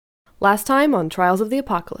Last time on Trials of the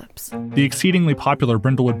Apocalypse. The exceedingly popular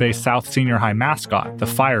Brindlewood Bay South Senior High mascot, the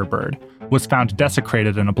Firebird, was found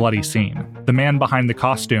desecrated in a bloody scene. The man behind the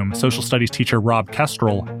costume, social studies teacher Rob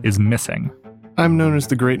Kestrel, is missing. I'm known as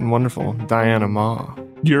the great and wonderful Diana Ma.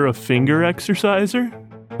 You're a finger exerciser?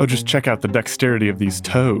 Oh, just check out the dexterity of these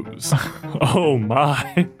toes. Oh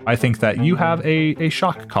my. I think that you have a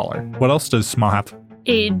shock collar. What else does Sma have?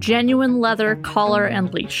 A genuine leather collar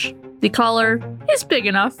and leash. The collar is big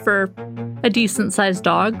enough for a decent-sized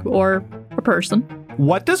dog or a person.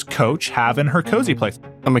 What does Coach have in her cozy place?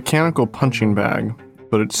 A mechanical punching bag,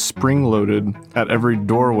 but it's spring-loaded at every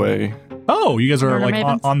doorway. Oh, you guys are Murder like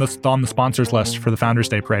Mavens? on the sponsors list for the Founders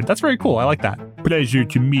Day Parade. That's very cool. I like that. Pleasure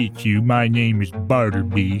to meet you. My name is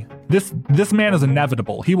Bartleby. This man is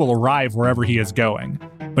inevitable. He will arrive wherever he is going,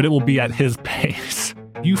 but it will be at his pace.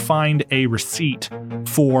 You find a receipt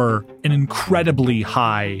for an incredibly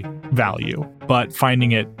high value, but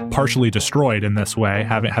finding it partially destroyed in this way,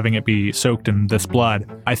 having it be soaked in this blood.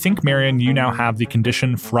 I think, Marion, you now have the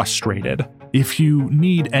condition frustrated. If you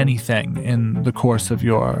need anything in the course of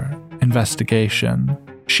your investigation,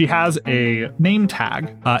 she has a name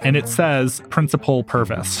tag, and it says Principal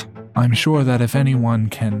Purvis. I'm sure that if anyone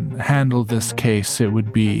can handle this case, it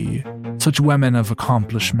would be such women of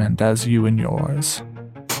accomplishment as you and yours.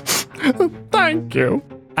 Thank you.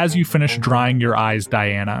 As you finish drying your eyes,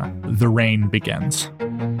 Diana, the rain begins.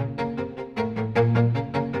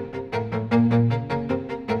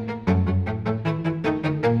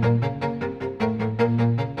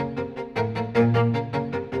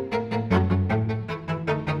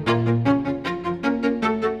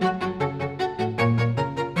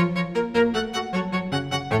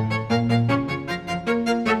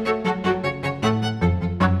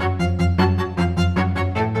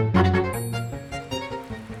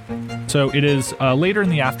 So it is later in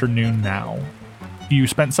the afternoon now. You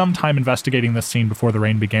spent some time investigating this scene before the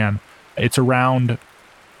rain began. It's around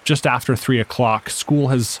just after 3 o'clock. School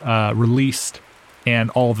has released, and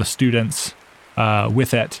all of the students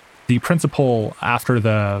with it. The principal, after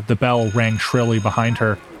the bell rang shrilly behind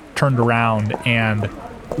her, turned around and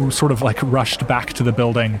sort of like rushed back to the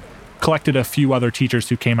building, collected a few other teachers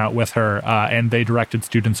who came out with her, and they directed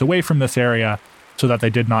students away from this area so that they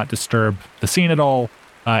did not disturb the scene at all.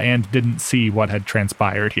 And didn't see what had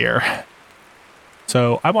transpired here.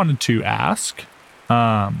 So I wanted to ask,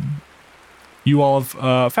 you all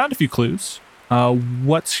have found a few clues.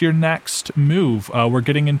 What's your next move? We're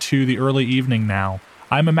getting into the early evening now.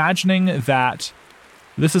 I'm imagining that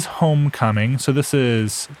this is homecoming, so this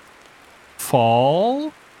is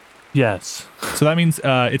fall? Yes. So that means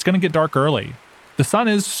it's going to get dark early. The sun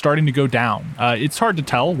is starting to go down. It's hard to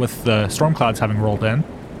tell with the storm clouds having rolled in,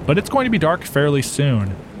 but it's going to be dark fairly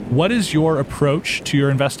soon. What is your approach to your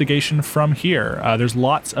investigation from here? There's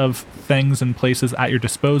lots of things and places at your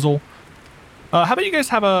disposal. How about you guys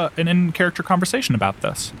have an in-character conversation about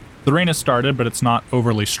this? The rain has started, but it's not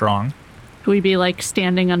overly strong. Could we be like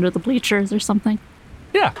standing under the bleachers or something?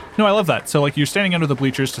 Yeah, no, I love that. So like you're standing under the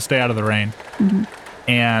bleachers to stay out of the rain,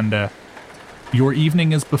 and your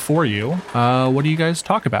evening is before you. What do you guys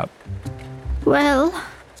talk about? Well,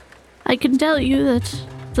 I can tell you that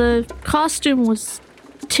the costume was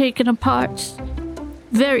taken apart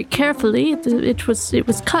very carefully. It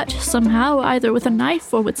was cut somehow, either with a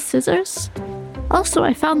knife or with scissors. Also,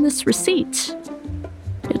 I found this receipt.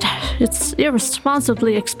 It's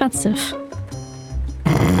irresponsibly expensive.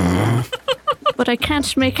 But I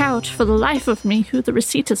can't make out for the life of me who the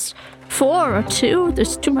receipt is for or to.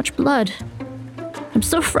 There's too much blood. I'm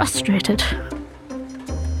so frustrated.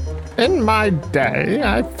 In my day,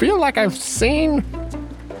 I feel like I've seen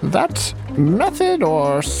that method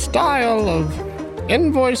or style of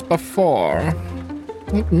invoice before.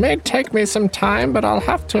 It may take me some time, but I'll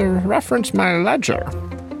have to reference my ledger.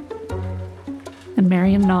 And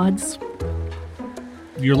Marion nods.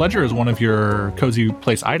 Your ledger is one of your cozy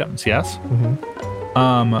place items, yes?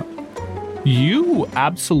 You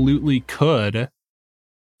absolutely could.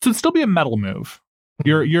 So it'd still be a metal move.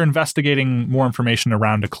 You're investigating more information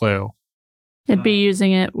around a clue. It'd be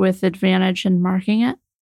using it with advantage and marking it,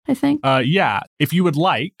 I think. Yeah, if you would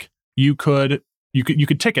like, you could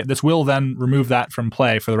tick it. This will then remove that from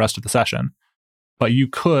play for the rest of the session. But you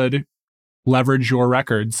could leverage your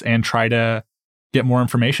records and try to get more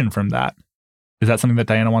information from that. Is that something that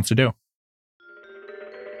Diana wants to do?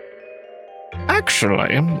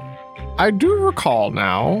 Actually, I do recall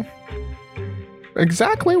now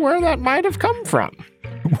exactly where that might have come from.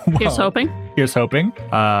 Here's hoping. Here's hoping.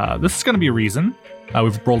 This is going to be a reason.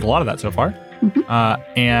 We've rolled a lot of that so far.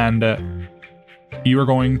 And you are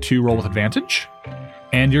going to roll with advantage.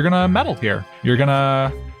 And you're going to meddle here. You're going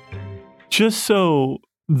to Just so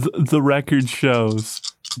the record shows,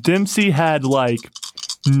 Dempsey had like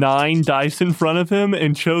 9 dice in front of him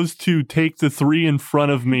and chose to take the 3 in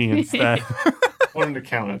front of me instead. Wanted to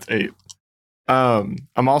count, it's 8.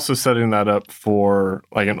 I'm also setting that up for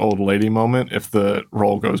like an old lady moment if the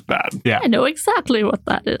roll goes bad. Yeah. I know exactly what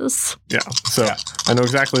that is. Yeah. So I know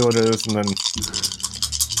exactly what it is, and then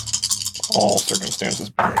all circumstances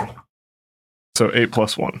buried. So 8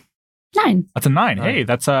 plus 1. 9. That's a 9. Hey,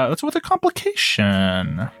 that's with a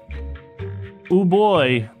complication. Oh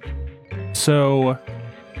boy. So,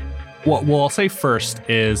 what I'll say first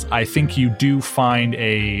is I think you do find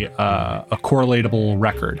a correlatable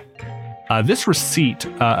record. This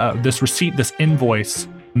invoice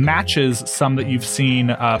matches some that you've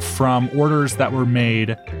seen from orders that were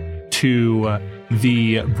made to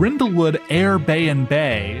the Brindlewood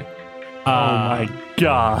Airbnb Oh my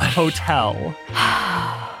god. hotel.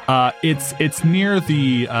 It's near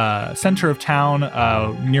the center of town,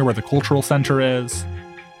 near where the cultural center is,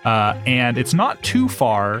 and it's not too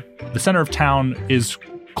far. The center of town is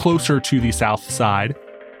closer to the south side,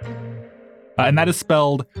 and that is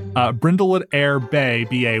spelled Brindlewood Air Bay,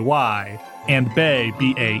 B-A-Y, and Bay,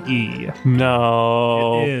 B-A-E.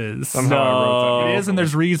 No. It is. Somehow I wrote that. It is, and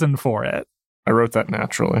there's reason for it. I wrote that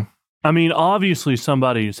naturally. I mean, obviously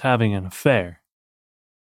somebody is having an affair.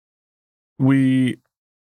 We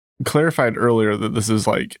clarified earlier that this is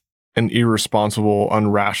like an irresponsible,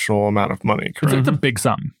 unrational amount of money, correct? It's a big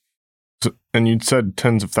sum. And you'd said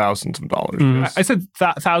tens of thousands of dollars. Mhm. Yes. I said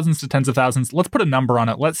thousands to tens of thousands. Let's put a number on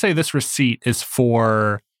it. Let's say this receipt is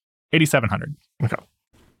for $8,700. Okay.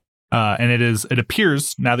 And it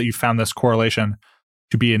appears, now that you've found this correlation,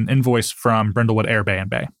 to be an invoice from Brindlewood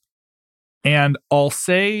Airbnb. And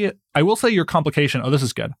I will say your complication, this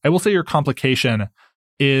is good. I will say your complication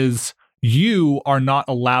is you are not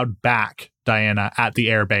allowed back, Diana, at the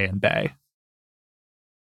Airbnb.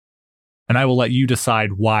 And I will let you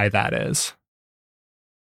decide why that is.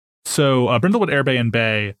 So Brindlewood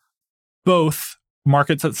Airbnb both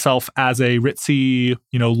markets itself as a ritzy,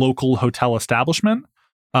 local hotel establishment,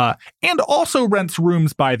 and also rents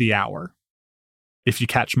rooms by the hour, if you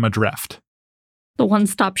catch my drift. The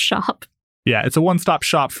one-stop shop. Yeah, it's a one-stop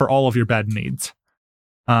shop for all of your bed needs.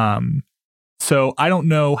 So I don't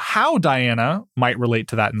know how Diana might relate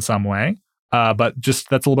to that in some way, but just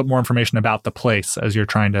that's a little bit more information about the place as you're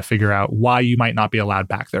trying to figure out why you might not be allowed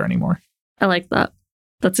back there anymore. I like that.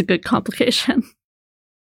 That's a good complication.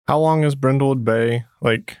 How long is Brindlewood Bay?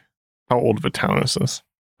 Like, how old of a town is this?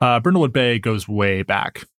 Brindlewood Bay goes way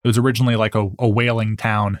back. It was originally like a whaling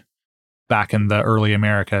town back in the early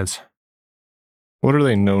Americas. What are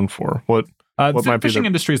they known for? What The might be fishing their-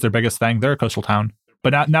 industry is their biggest thing. They're a coastal town.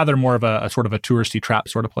 But now they're more of a sort of a touristy trap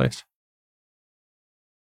sort of place.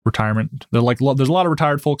 Retirement. There's a lot of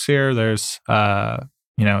retired folks here. There's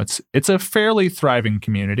it's a fairly thriving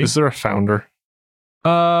community. Is there a founder?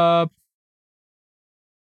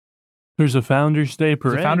 There's a Founders Day There's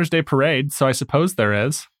parade. a Founders Day parade, so I suppose there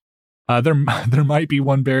is. There might be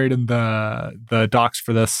one buried in the docks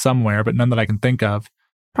for this somewhere, but none that I can think of.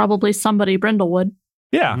 Probably somebody Brindlewood.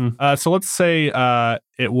 Yeah. Mhm. So let's say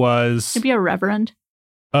it was Maybe a reverend.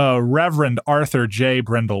 Reverend Arthur J.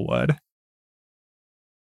 Brindlewood.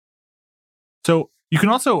 So you can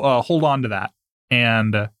also hold on to that,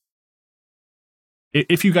 and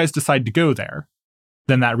if you guys decide to go there,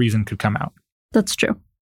 then that reason could come out. That's true.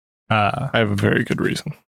 I have a very good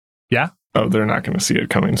reason. Yeah? Oh, they're not going to see it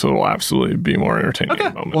coming, so it'll absolutely be more entertaining Okay.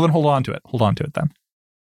 in a moment. Well, then hold on to it. Hold on to it then.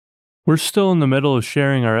 We're still in the middle of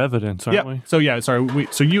sharing our evidence, aren't we? So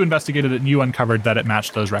so you investigated it and you uncovered that it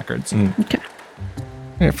matched those records. Okay.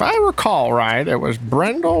 If I recall right, it was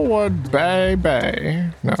Brindlewood Bay.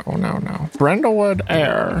 No. Brindlewood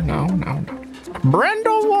Air. No.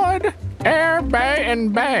 Brindlewood Air Bay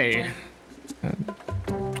and Bay.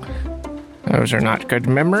 Those are not good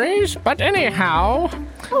memories, but anyhow.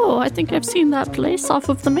 Oh, I think I've seen that place off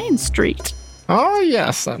of the main street. Oh,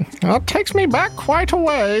 yes. It takes me back quite a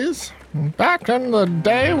ways. Back in the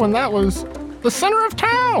day when that was the center of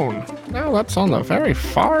town. Now that's on the very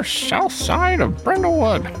far south side of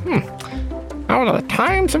Brindlewood. How the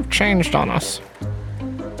times have changed on us.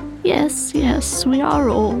 Yes, we are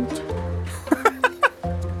old.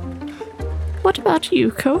 What about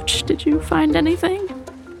you, Coach? Did you find anything?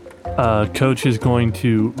 Coach is going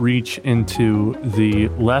to reach into the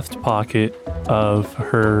left pocket of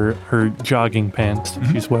her jogging pants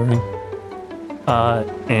that she's wearing,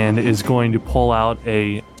 and is going to pull out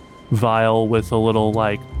a vial with a little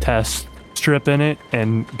test strip in it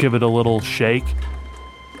and give it a little shake.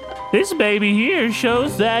 This baby here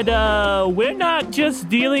shows that we're not just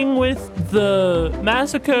dealing with the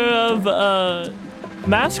massacre of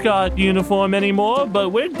mascot uniform anymore, but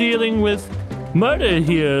we're dealing with murder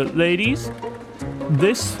here, ladies.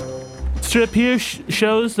 This strip here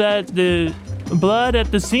shows that the blood at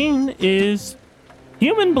the scene is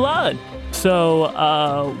human blood.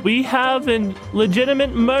 So we have a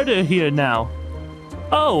legitimate murder here now.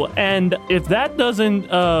 Oh, and if that doesn't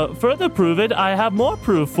further prove it, I have more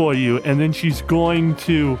proof for you. And then she's going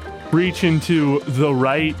to reach into the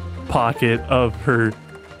right pocket of her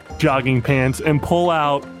jogging pants and pull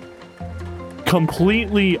out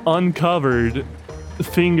completely uncovered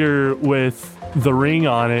finger with the ring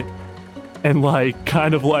on it and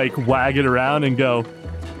kind of wag it around and go,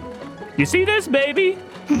 "You see this, baby?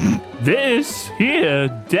 This here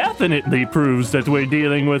definitely proves that we're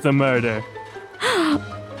dealing with a murder."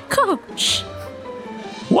 Coach!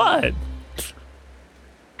 What?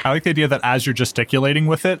 I like the idea that as you're gesticulating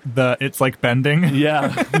with it, it's bending.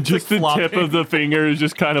 Yeah, just the tip of the finger is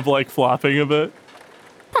just kind of flopping a bit.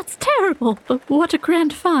 That's terrible, but what a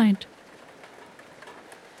grand find.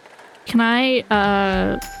 Can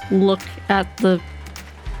I look at the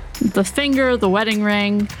finger, the wedding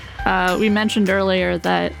ring? We mentioned earlier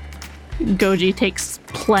that Goji takes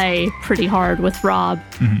play pretty hard with Rob.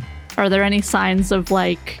 Mm-hmm. Are there any signs of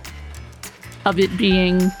it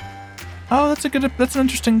being? Oh, that's an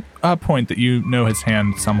interesting point that you know his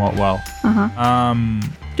hand somewhat well.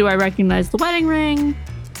 Do I recognize the wedding ring?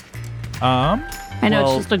 I know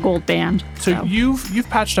it's just a gold band. So you've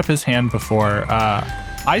patched up his hand before.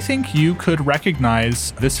 I think you could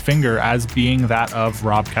recognize this finger as being that of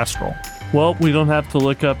Rob Kestrel. Well, we don't have to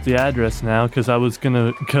look up the address now, because I was going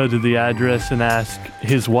to go to the address and ask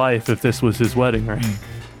his wife if this was his wedding ring.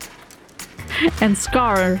 And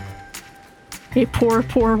Scar, a poor,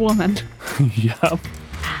 poor woman. Yep.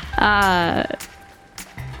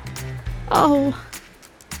 Oh.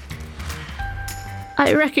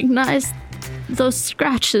 I recognize those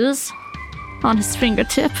scratches on his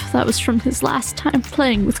fingertip. That was from his last time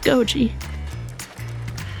playing with Goji.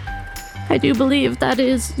 I do believe that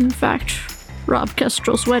is, in fact, Rob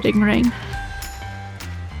Kestrel's wedding ring.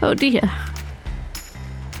 Oh dear.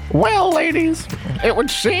 Well, ladies, it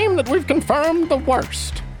would seem that we've confirmed the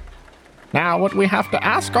worst. Now, what we have to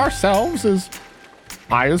ask ourselves is,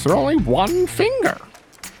 why is there only one finger?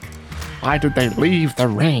 Why did they leave the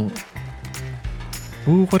ring?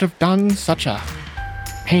 Who would have done such a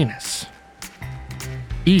heinous,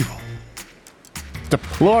 evil,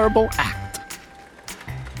 deplorable act?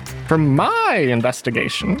 From my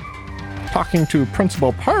investigation, talking to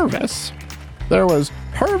Principal Purvis, there was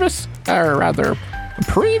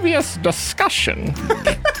previous discussion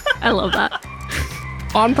I love that.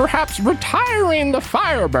 on perhaps retiring the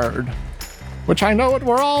Firebird, which I know what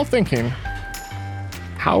we're all thinking.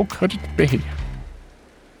 How could it be?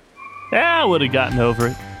 Yeah, I would have gotten over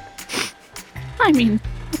it. I mean,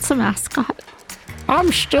 it's a mascot.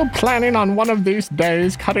 I'm still planning on one of these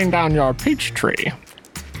days cutting down your peach tree.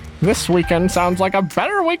 This weekend sounds like a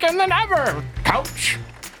better weekend than ever, Coach.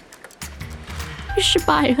 You should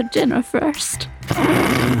buy her dinner first.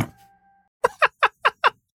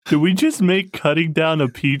 Did we just make cutting down a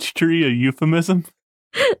peach tree a euphemism?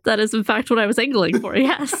 That is, in fact, what I was angling for,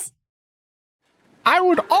 yes. I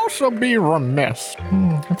would also be remiss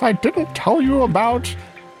if I didn't tell you about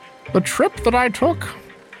the trip that I took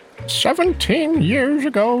 17 years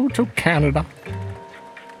ago to Canada.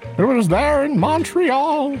 It was there in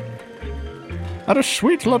Montreal, at a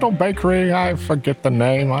sweet little bakery. I forget the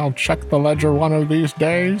name. I'll check the ledger one of these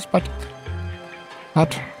days, but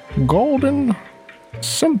that golden,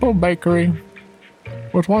 simple bakery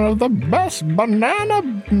with one of the best banana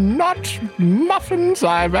nut muffins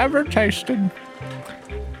I've ever tasted.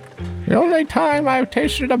 The only time I've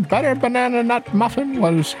tasted a better banana nut muffin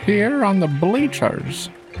was here on the bleachers.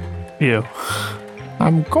 Ew.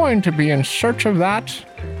 I'm going to be in search of that,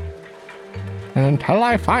 and until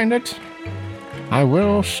I find it, I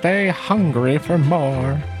will stay hungry for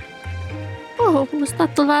more. Oh, was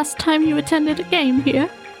that the last time you attended a game here?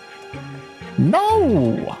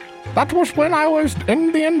 No! That was when I was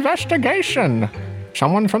in the investigation.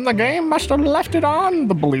 Someone from the game must have left it on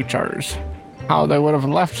the bleachers. How they would have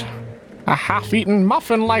left a half-eaten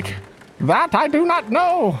muffin like that, I do not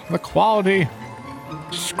know. The quality,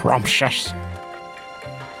 scrumptious.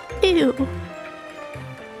 Ew.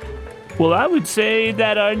 Well, I would say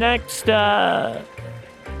that our next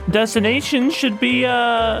destination should be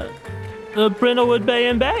the Brindlewood Bay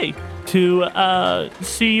and Bay to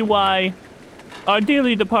see why our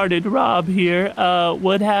dearly departed Rob here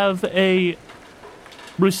would have a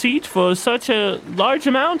receipt for such a large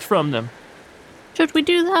amount from them. Should we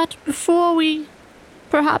do that before we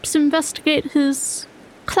perhaps investigate his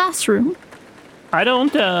classroom? I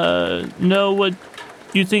don't know what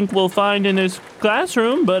you think we'll find in his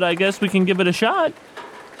classroom, but I guess we can give it a shot.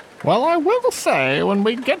 Well, I will say, when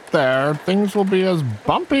we get there, things will be as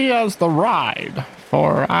bumpy as the ride,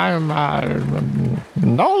 for I'm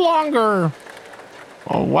no longer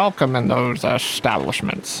welcome in those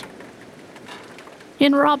establishments.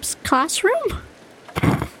 In Rob's classroom?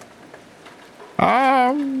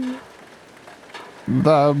 The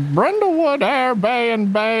Brindlewood Air Bay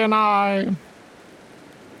and I,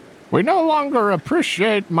 we no longer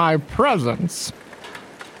appreciate my presence,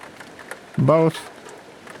 both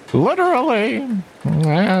literally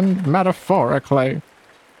and metaphorically.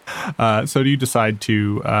 So do you decide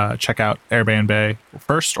to check out Airbnb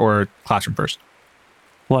first or classroom first?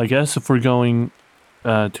 Well, I guess if we're going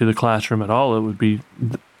to the classroom at all, it would be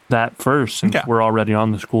that first, since we're already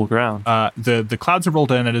on the school ground. The clouds have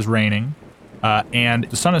rolled in, it is raining, and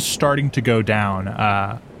the sun is starting to go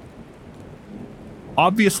down.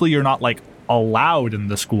 Obviously, you're not, allowed in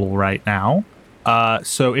the school right now.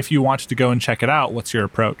 So if you wanted to go and check it out, what's your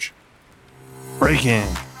approach? Break in.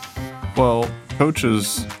 Well, coach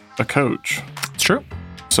is a coach. It's true.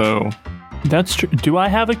 So That's true. Do I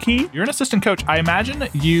have a key? You're an assistant coach. I imagine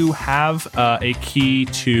you have a key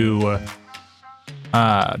to...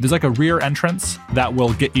 there's a rear entrance that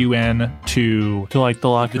will get you in to the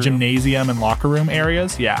locker room? Gymnasium and locker room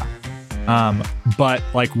areas. Yeah. But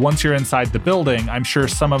once you're inside the building, I'm sure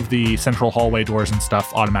some of the central hallway doors and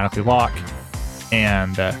stuff automatically lock.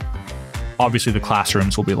 And obviously the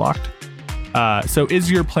classrooms will be locked. So is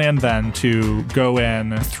your plan then to go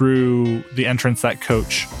in through the entrance that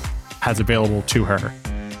coach has available to her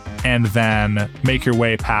and then make your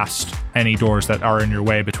way past any doors that are in your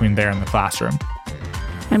way between there and the classroom?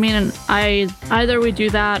 I mean, either we do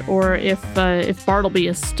that, or if Bartleby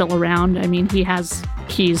is still around, I mean, he has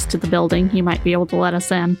keys to the building. He might be able to let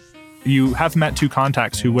us in. You have met two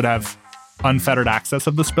contacts who would have unfettered access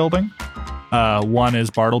of this building. One is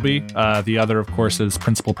Bartleby. The other, of course, is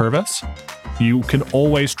Principal Purvis. You can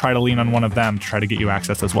always try to lean on one of them to try to get you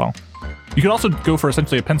access as well. You could also go for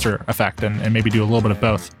essentially a pincer effect and maybe do a little bit of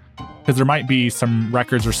both. Because there might be some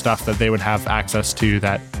records or stuff that they would have access to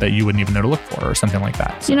that you wouldn't even know to look for or something like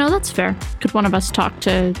that. You know, that's fair. Could one of us talk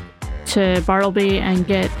to Bartleby and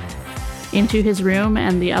get into his room,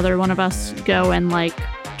 and the other one of us go and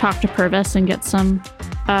talk to Purvis and get some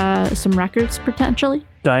records potentially?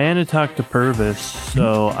 Diana talked to Purvis,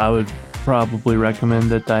 so I would probably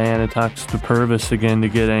recommend that Diana talks to Purvis again to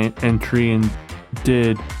get entry. And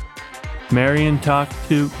did Marion talk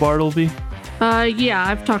to Bartleby? Yeah,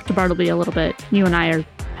 I've talked to Bartleby a little bit. You and I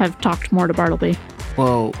have talked more to Bartleby.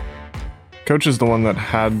 Well, Coach is the one that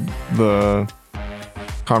had the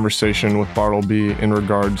conversation with Bartleby in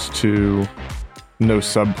regards to no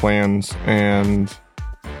subplans and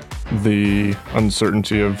the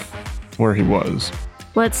uncertainty of where he was.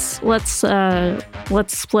 Let's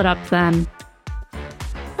split up then.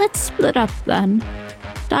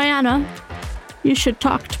 Diana, you should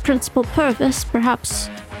talk to Principal Purvis. Perhaps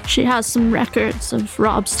she has some records of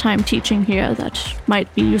Rob's time teaching here that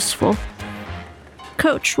might be useful.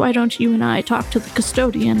 Coach, why don't you and I talk to the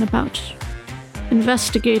custodian about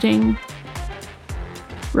investigating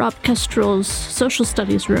Rob Kestrel's social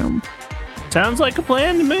studies room? Sounds like a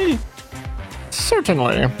plan to me.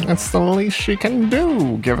 Certainly. It's the least she can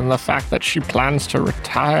do, given the fact that she plans to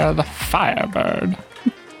retire the Firebird.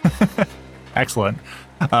 Excellent.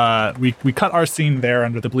 We cut our scene there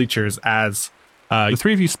under the bleachers as the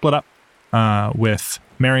three of you split up with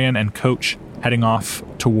Marion and Coach heading off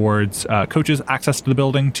towards Coach's access to the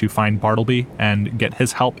building to find Bartleby and get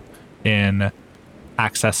his help in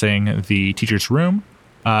accessing the teacher's room,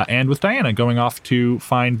 and with Diana going off to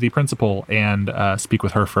find the principal and speak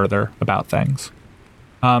with her further about things.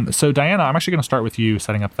 So Diana, I'm actually going to start with you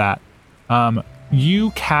setting up that.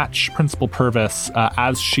 You catch Principal Purvis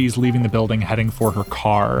as she's leaving the building heading for her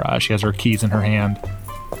car. She has her keys in her hand.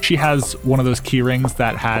 She has one of those key rings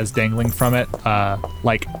that has dangling from it,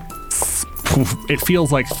 it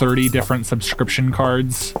feels like 30 different subscription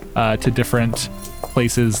cards to different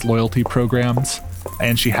places' loyalty programs,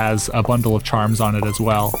 and she has a bundle of charms on it as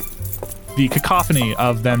well. The cacophony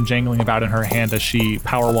of them jangling about in her hand as she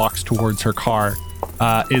power walks towards her car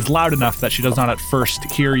is loud enough that she does not at first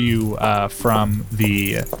hear you from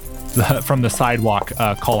the sidewalk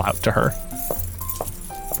call out to her.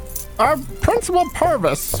 Principal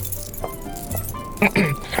Purvis.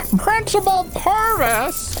 Principal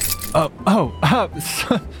Purvis!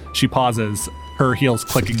 She pauses, her heels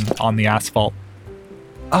clicking on the asphalt.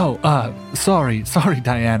 Sorry,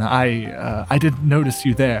 Diana. I didn't notice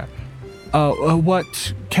you there.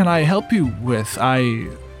 What can I help you with? I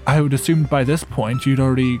would assume by this point you'd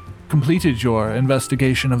already completed your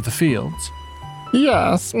investigation of the fields.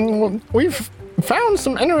 Yes, we've found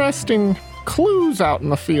some interesting clues out in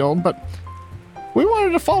the field, but we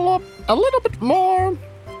wanted to follow up a little bit more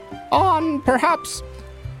on perhaps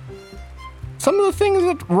some of the things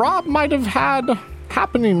that Rob might have had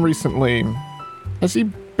happening recently. Has he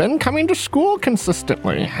been coming to school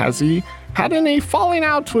consistently? Has he had any falling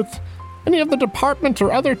outs with any of the department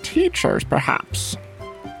or other teachers, perhaps?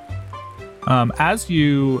 As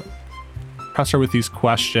you press her with these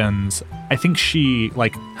questions, I think she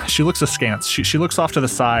looks askance. She looks off to the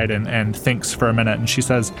side and thinks for a minute, and she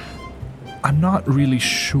says, I'm not really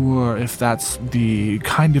sure if that's the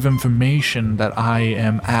kind of information that I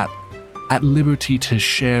am at liberty to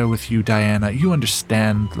share with you, Diana. You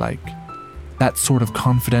understand, that sort of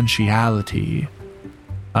confidentiality.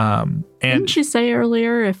 And Didn't she say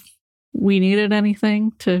earlier if we needed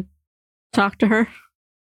anything to talk to her?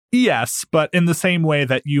 yes, but in the same way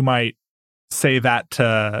that you might say that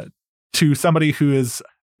to somebody who is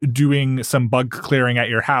doing some bug clearing at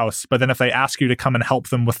your house, but then if they ask you to come and help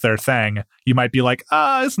them with their thing, you might be like,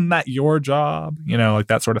 isn't that your job?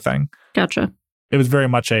 That sort of thing. Gotcha. It was very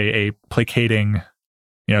much a placating,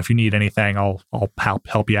 if you need anything, I'll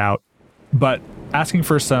help you out. But asking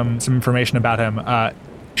for some information about him,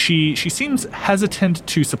 she seems hesitant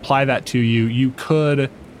to supply that to you. You could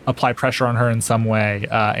apply pressure on her in some way,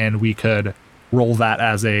 and we could roll that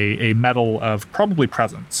as a medal of probably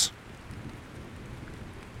presence.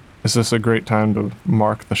 Is this a great time to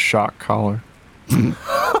mark the shock collar?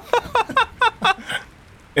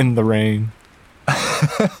 In the rain.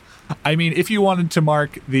 I mean, if you wanted to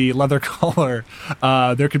mark the leather collar,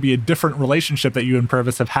 there could be a different relationship that you and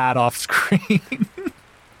Purvis have had off screen.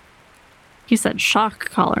 He said shock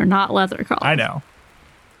collar, not leather collar. I know.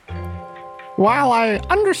 While I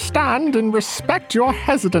understand and respect your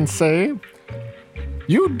hesitancy,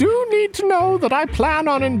 you do need to know that I plan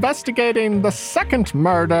on investigating the second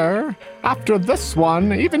murder after this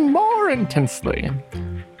one even more intensely.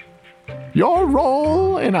 Your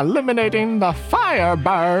role in eliminating the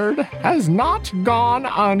Firebird has not gone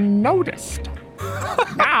unnoticed.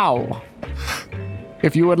 Now,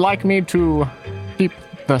 if you would like me to keep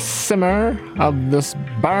the simmer of this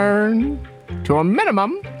burn to a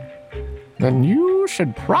minimum, then you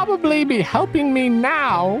should probably be helping me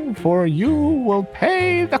now, for you will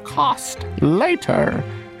pay the cost later.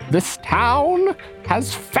 This town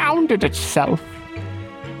has founded itself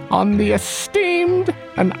on the esteemed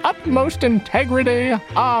and utmost integrity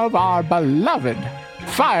of our beloved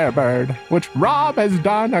Firebird, which Rob has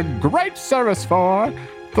done a great service for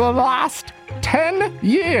the last 10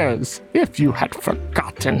 years, if you had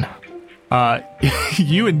forgotten.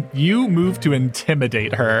 You move to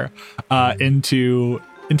intimidate her,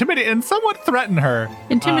 intimidate and somewhat threaten her.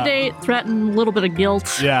 Intimidate, threaten, a little bit of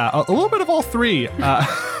guilt. Yeah, a little bit of all three.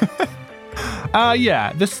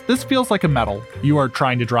 Yeah, this feels like a meddle. You are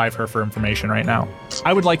trying to drive her for information right now.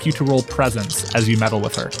 I would like you to roll presence as you meddle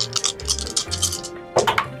with her.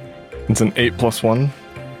 It's an 8 + 1.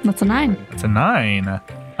 That's a 9. It's a 9.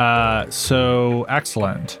 So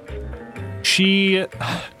excellent. She,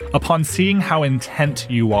 upon seeing how intent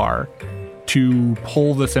you are to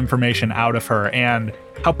pull this information out of her and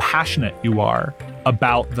how passionate you are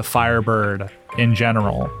about the Firebird in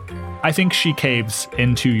general, I think she caves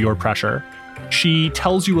into your pressure. She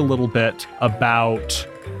tells you a little bit about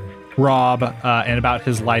Rob and about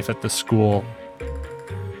his life at the school.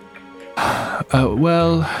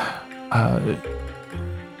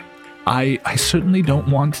 I certainly don't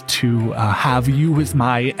want to have you as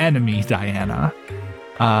my enemy, Diana.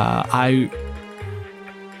 I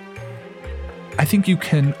think you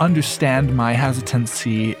can understand my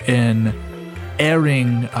hesitancy in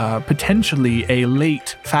airing potentially a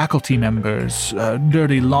late faculty member's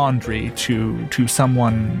dirty laundry to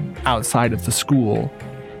someone outside of the school,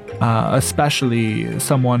 especially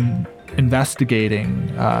someone investigating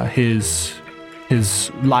his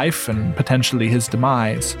life and potentially his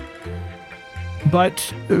demise.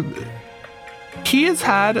 But he has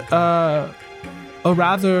had a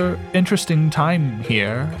rather interesting time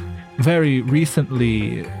here. Very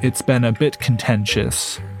recently, it's been a bit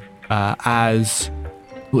contentious,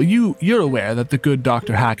 you're aware that the good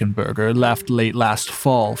Dr. Hackenberger left late last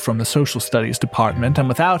fall from the social studies department, and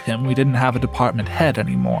without him, we didn't have a department head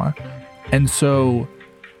anymore. And so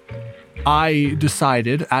I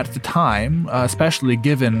decided at the time, especially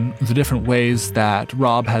given the different ways that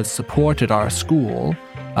Rob has supported our school,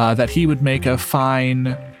 that he would make a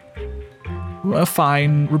fine a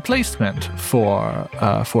fine replacement for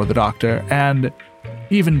the doctor, and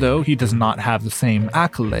even though he does not have the same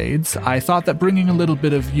accolades, I thought that bringing a little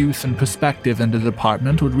bit of youth and perspective into the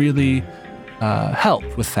department would really help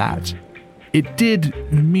with that. It did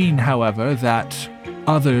mean, however, that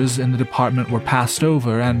others in the department were passed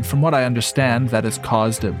over, and from what I understand, that has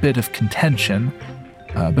caused a bit of contention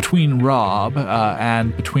between Rob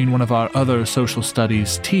and between one of our other social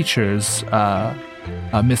studies teachers,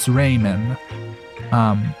 Miss Raymond.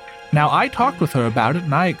 Now, I talked with her about it,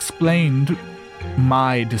 and I explained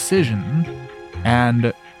my decision,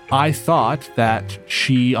 and I thought that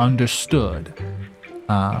she understood.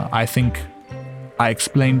 I think I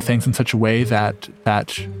explained things in such a way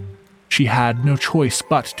that she had no choice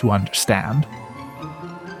but to understand.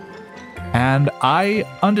 And I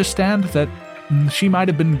understand that she might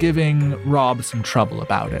have been giving Rob some trouble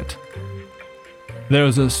about it. There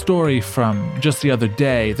was a story from just the other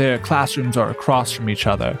day, their classrooms are across from each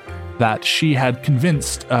other, that she had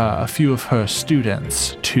convinced a few of her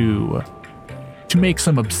students to make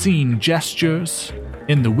some obscene gestures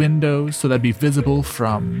in the windows so that'd be visible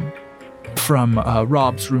from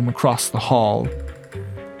Rob's room across the hall.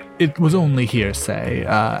 It was only hearsay,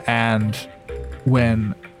 and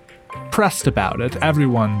when pressed about it,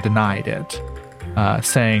 everyone denied it,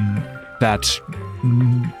 saying that,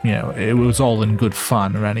 it was all in good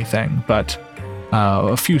fun or anything, but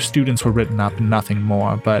a few students were written up and nothing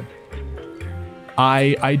more, but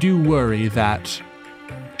I do worry that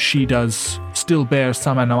she does still bear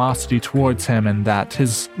some animosity towards him, and that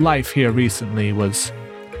his life here recently was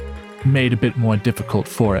made a bit more difficult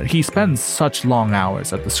for it. He spends such long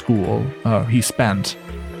hours at the school,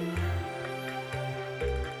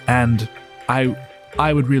 and I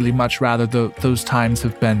would really much rather those times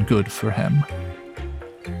have been good for him.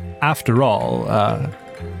 After all,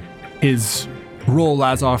 his role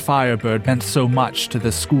as our Firebird meant so much to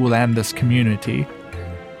this school and this community.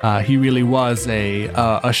 He really was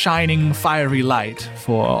a shining, fiery light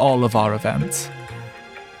for all of our events.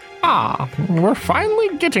 Ah, we're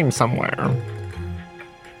finally getting somewhere.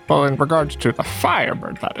 Well, in regards to the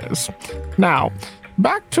Firebird, that is. Now,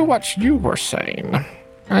 back to what you were saying.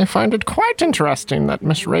 I find it quite interesting that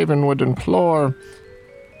Miss Raven would implore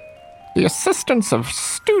the assistance of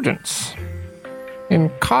students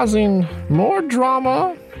in causing more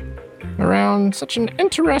drama around such an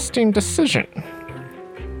interesting decision.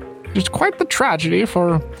 It's quite the tragedy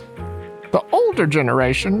for the older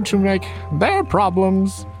generation to make their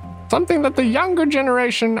problems something that the younger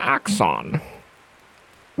generation acts on.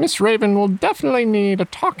 Miss Raven will definitely need a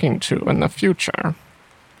talking to in the future.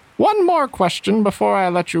 One more question before I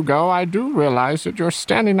let you go. I do realize that you're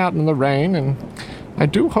standing out in the rain, and I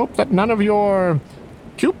do hope that none of your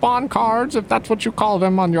coupon cards, if that's what you call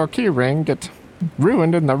them on your keyring, get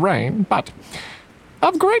ruined in the rain. But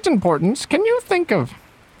of great importance, can you think of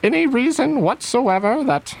any reason whatsoever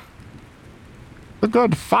that the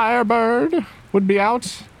good Firebird would be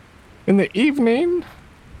out in the evening,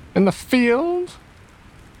 in the field,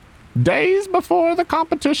 days before the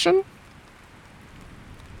competition?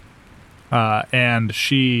 And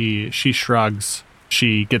she shrugs.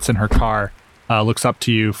 She gets in her car, looks up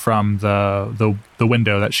to you from the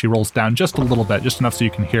window that she rolls down just a little bit, just enough so you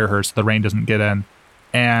can hear her, so the rain doesn't get in.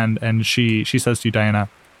 And she says to you, Diana,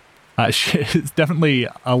 she is definitely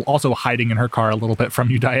also hiding in her car a little bit from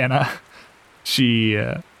you, Diana. She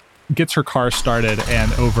gets her car started,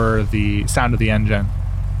 and over the sound of the engine,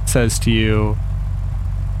 says to you,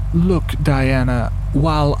 "Look, Diana,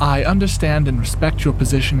 while I understand and respect your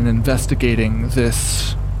position in investigating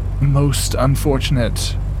this most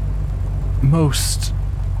unfortunate, most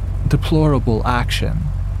deplorable action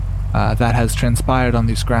that has transpired on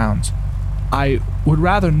these grounds, I would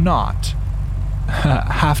rather not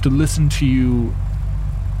have to listen to you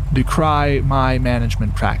decry my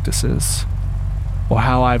management practices or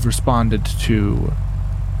how I've responded to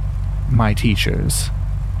my teachers.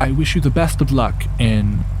 I wish you the best of luck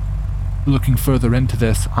in looking further into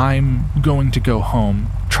this. I'm going to go home.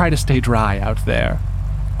 Try to stay dry out there."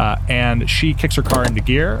 And she kicks her car into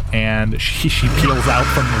gear, and she peels out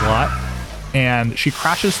from the lot, and she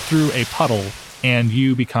crashes through a puddle, and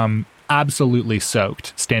you become absolutely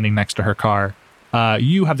soaked standing next to her car.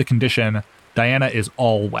 You have the condition. Diana is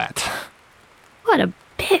all wet. What a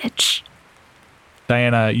bitch.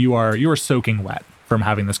 Diana, you are soaking wet from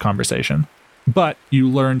having this conversation. But you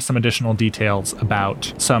learned some additional details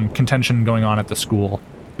about some contention going on at the school.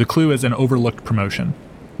 The clue is an overlooked promotion.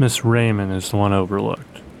 Miss Raymond is the one overlooked.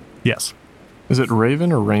 Yes. Is it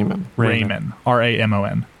Raven or Raymond? Raymond.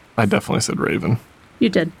 Ramon. I definitely said Raven. You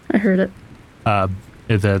did. I heard it.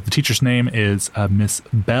 The teacher's name is Miss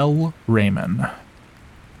Belle Raymond.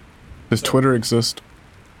 Does Twitter exist?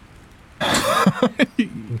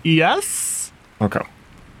 Yes? Okay.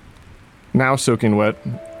 Now soaking wet,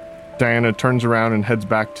 Diana turns around and heads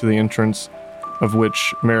back to the entrance of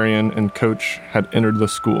which Marion and Coach had entered the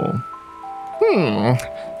school.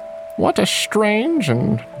 What a strange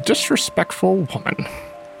and disrespectful woman.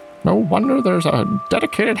 No wonder there's a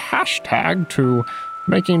dedicated hashtag to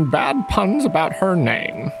making bad puns about her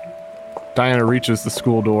name. Diana reaches the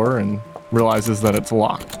school door and realizes that it's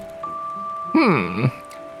locked.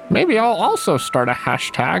 Maybe I'll also start a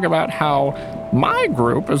hashtag about how my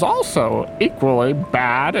group is also equally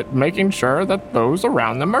bad at making sure that those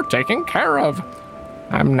around them are taken care of.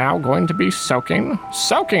 I'm now going to be soaking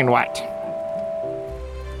wet.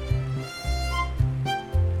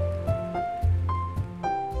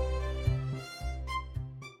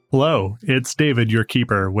 Hello, it's David, your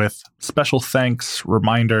keeper, with special thanks,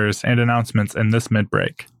 reminders, and announcements in this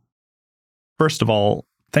mid-break. First of all,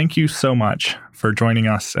 thank you so much for joining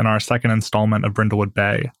us in our second installment of Brindlewood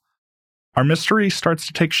Bay. Our mystery starts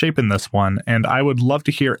to take shape in this one, and I would love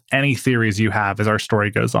to hear any theories you have as our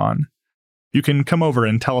story goes on. You can come over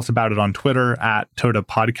and tell us about it on Twitter at Tota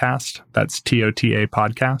Podcast, that's TOTA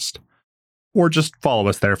Podcast, or just follow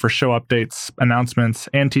us there for show updates, announcements,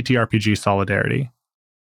 and TTRPG solidarity.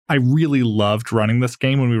 I really loved running this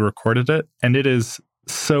game when we recorded it, and it is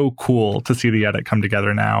so cool to see the edit come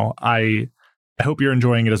together now. I hope you're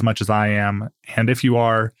enjoying it as much as I am, and if you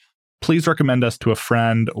are, please recommend us to a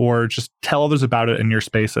friend or just tell others about it in your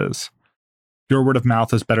spaces. Your word of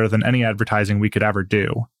mouth is better than any advertising we could ever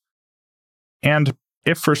do. And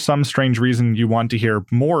if for some strange reason you want to hear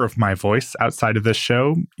more of my voice outside of this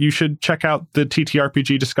show, you should check out the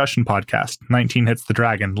TTRPG discussion podcast, 19 Hits the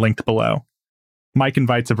Dragon, linked below. Mike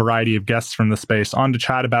invites a variety of guests from the space on to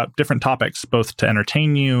chat about different topics, both to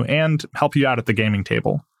entertain you and help you out at the gaming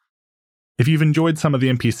table. If you've enjoyed some of the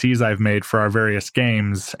NPCs I've made for our various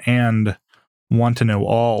games and want to know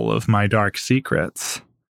all of my dark secrets,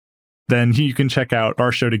 then you can check out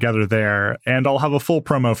our show together there, and I'll have a full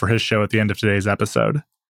promo for his show at the end of today's episode.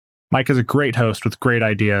 Mike is a great host with great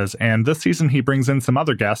ideas, and this season he brings in some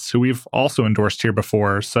other guests who we've also endorsed here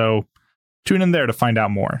before, so tune in there to find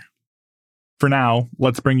out more. For now,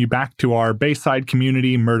 let's bring you back to our Bayside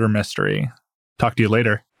Community murder mystery. Talk to you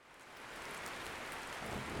later.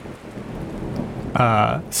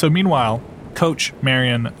 So meanwhile, Coach,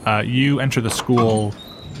 Marion, you enter the school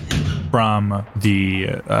from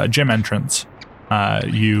the gym entrance.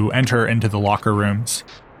 You enter into the locker rooms.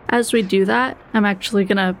 As we do that, I'm actually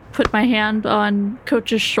gonna put my hand on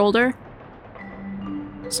Coach's shoulder.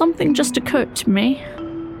 Something just occurred to me.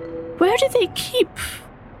 Where do they keep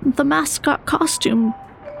the mascot costume,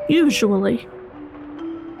 usually?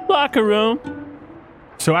 Locker room.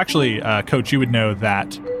 So actually, Coach, you would know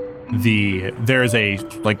that there's a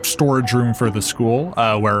storage room for the school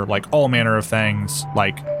where all manner of things,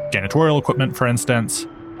 like janitorial equipment, for instance,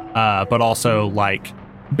 but also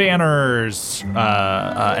banners,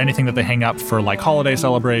 anything that they hang up for holiday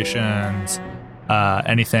celebrations,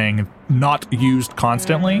 anything not used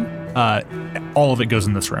constantly, all of it goes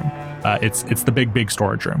in this room. It's the big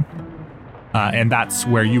storage room, and that's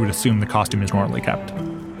where you would assume the costume is normally kept.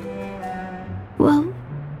 Well,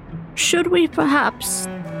 should we perhaps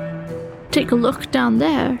take a look down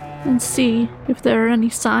there and see if there are any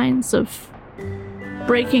signs of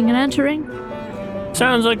breaking and entering?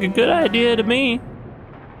 Sounds like a good idea to me.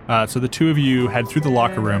 So the two of you head through the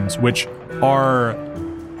locker rooms, which are...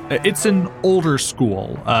 It's an older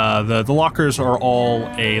school. The lockers are all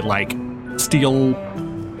a steel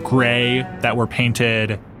gray that were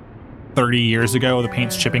painted 30 years ago. The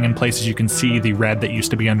paint's chipping in places. You can see the red that used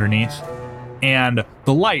to be underneath. And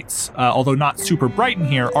the lights, although not super bright in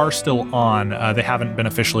here, are still on. They haven't been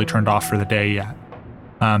officially turned off for the day yet.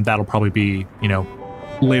 That'll probably be,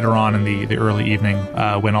 later on in the early evening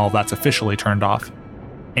when all that's officially turned off.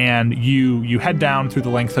 And you head down through the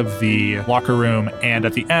length of the locker room, and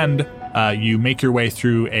at the end, you make your way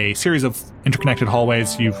through a series of interconnected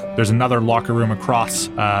hallways. There's another locker room across.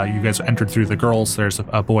 You guys entered through the girls. There's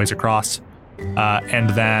a boys across. And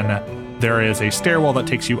then there is a stairwell that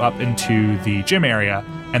takes you up into the gym area.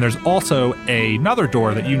 And there's also another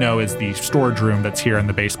door that is the storage room that's here in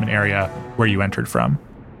the basement area where you entered from.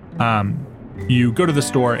 You go to this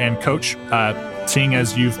door, and Coach, seeing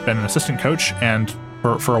as you've been an assistant coach and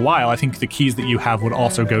for a while, I think the keys that you have would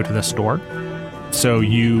also go to this door. So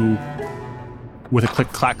you, with a click,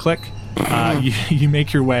 clack, click, you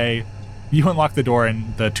make your way, you unlock the door,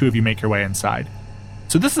 and the two of you make your way inside.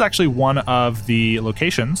 So this is actually one of the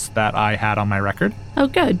locations that I had on my record. Oh,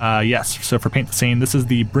 good. Yes, so for Paint the Scene, this is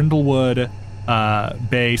the Brindlewood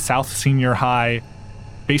Bay South Senior High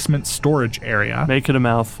basement storage area. Make it a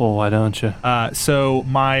mouthful, why don't you? So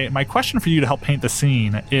my question for you to help paint the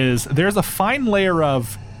scene is there's a fine layer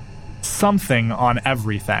of something on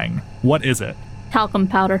everything. What is it? Talcum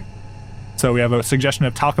powder. So we have a suggestion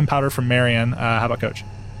of talcum powder from Marion. How about Coach?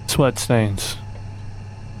 Sweat stains.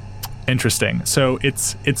 Interesting. So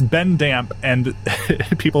it's been damp and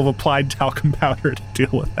people have applied talcum powder to deal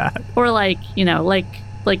with that. Or like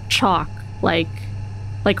chalk, like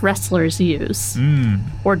wrestlers use.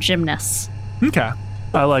 Or gymnasts. Okay.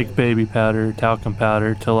 I like baby powder, talcum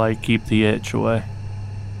powder to like keep the itch away.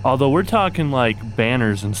 Although we're talking like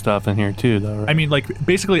banners and stuff in here too, though, right? I mean, like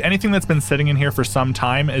basically anything that's been sitting in here for some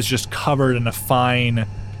time is just covered in a fine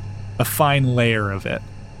layer of it.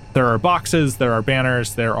 There are boxes, there are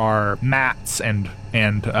banners, there are mats and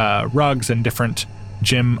rugs and different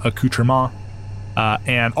gym accoutrements,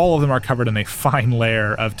 and all of them are covered in a fine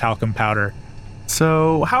layer of talcum powder.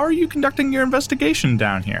 So how are you conducting your investigation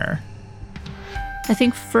down here? I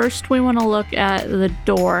think first we want to look at the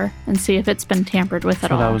door and see if it's been tampered with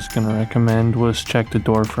at all. What I was going to recommend was check the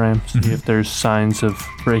door frame, see if there's signs of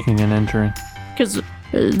breaking and entering. Because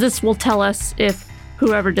this will tell us if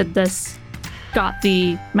whoever did this got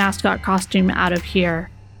the mascot costume out of here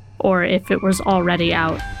or if it was already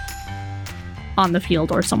out on the field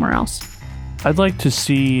or somewhere else. I'd like to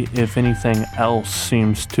see if anything else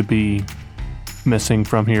seems to be missing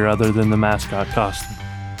from here other than the mascot costume.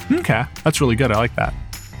 Okay, that's really good. I like that.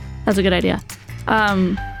 That's a good idea.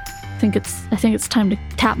 I think it's time to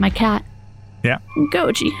tap my cat. Yeah.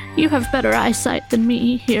 Goji, you have better eyesight than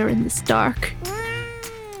me here in this dark.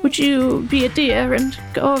 Would you be a dear and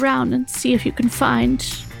go around and see if you can find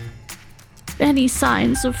any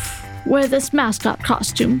signs of where this mascot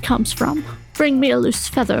costume comes from? Bring me a loose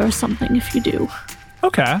feather or something if you do.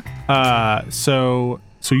 Okay. So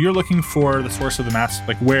you're looking for the source of the mask,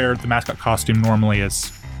 like where the mascot costume normally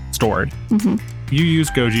is stored. Mm-hmm. You use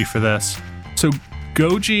Goji for this. So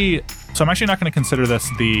Goji. So I'm actually not going to consider this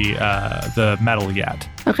the medal yet.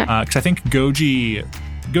 Okay. Because I think Goji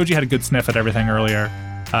had a good sniff at everything earlier.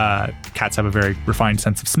 Cats have a very refined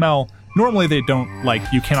sense of smell. Normally they don't, like,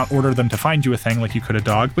 you cannot order them to find you a thing like you could a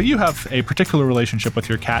dog, but you have a particular relationship with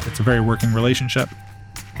your cat. It's a very working relationship.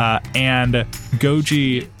 And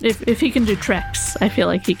Goji... If he can do tricks, I feel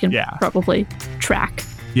like he can probably track.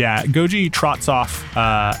 Yeah, Goji trots off,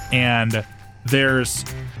 and there's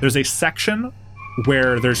a section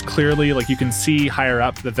where there's clearly, like, you can see higher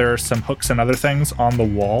up that there are some hooks and other things on the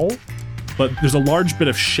wall, but there's a large bit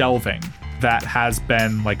of shelving that has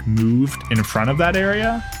been, like, moved in front of that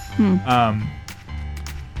area.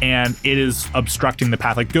 And it is obstructing the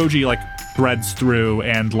path. Like, Goji, like, threads through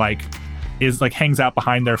and, like, is, like, hangs out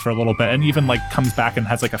behind there for a little bit and even, like, comes back and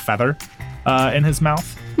has, like, a feather in his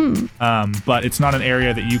mouth. But it's not an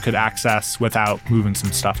area that you could access without moving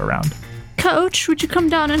some stuff around. Coach, would you come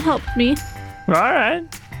down and help me? All right.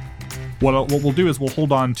 What we'll do is we'll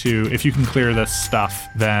hold on to, if you can clear this stuff,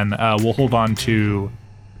 then we'll hold on to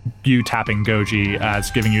you tapping Goji as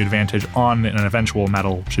giving you advantage on an eventual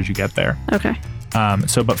medal should you get there. Okay.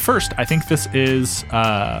 But first, I think this is,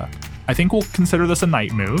 I think we'll consider this a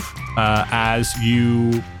night move as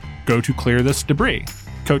you go to clear this debris.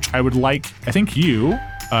 Coach, I would like, I think you,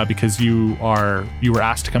 because you were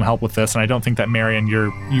asked to come help with this, and I don't think that Marion,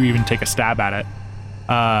 you even take a stab at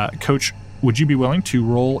it. Coach, would you be willing to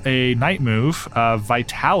roll a night move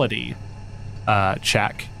vitality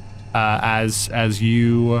check as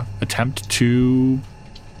you attempt to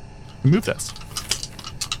remove this,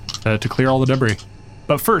 to clear all the debris?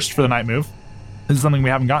 But first, for the night move, this is something we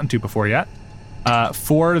haven't gotten to before yet.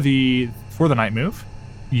 For the night move,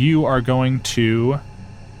 you are going to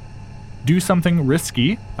do something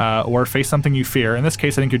risky or face something you fear. In this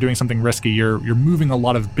case, I think you're doing something risky. You're moving a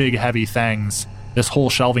lot of big, heavy things, this whole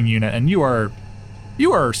shelving unit, and you are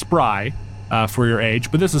spry for your age,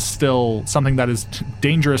 but this is still something that is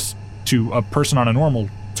dangerous to a person on a normal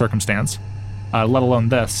circumstance, let alone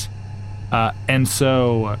this. And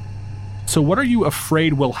so what are you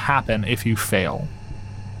afraid will happen if you fail?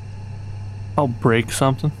 I'll break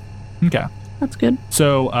something. Okay. That's good.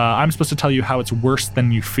 So I'm supposed to tell you how it's worse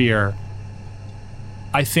than you fear.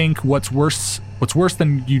 I think what's worse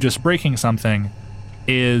than you just breaking something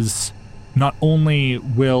is not only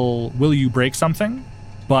will you break something,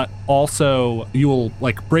 but also you will,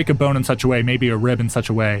 like, break a bone in such a way, maybe a rib in such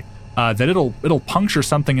a way, that it'll puncture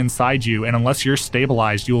something inside you, and unless you're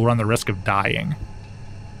stabilized, you will run the risk of dying.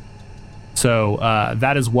 So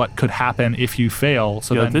that is what could happen if you fail.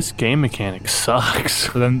 So then, this game mechanic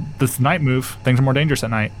sucks. so then this night move, things are more dangerous at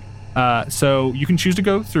night. So you can choose to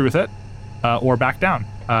go through with it or back down.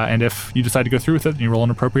 And if you decide to go through with it, then you roll an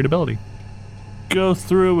appropriate ability. Go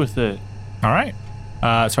through with it. All right.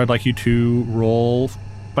 So I'd like you to roll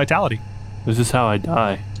Vitality. This is how I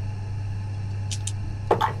die.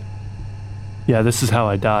 Yeah, this is how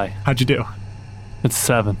I die. How'd you do? It's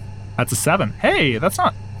 7. That's a 7. Hey, that's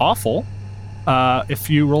not awful. If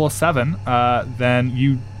you roll a 7, then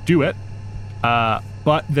you do it.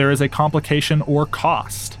 But there is a complication or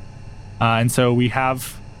cost. And so we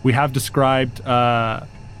have described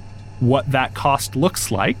what that cost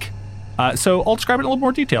looks like. So I'll describe it in a little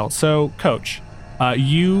more detail. So, Coach,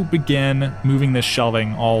 you begin moving this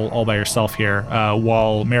shelving all by yourself here,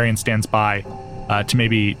 while Marion stands by to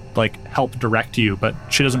maybe help direct you, but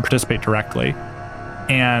she doesn't participate directly.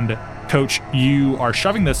 And Coach, you are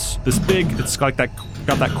shoving this big. It's got that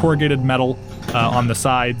corrugated metal on the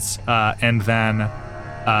sides, and then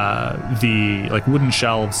the wooden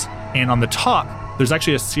shelves, and on the top there's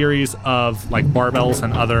actually a series of barbells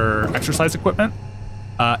and other exercise equipment.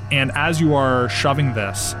 And as you are shoving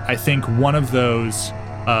this, I think one of those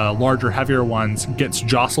larger, heavier ones gets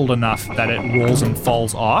jostled enough that it rolls and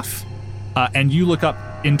falls off. And you look up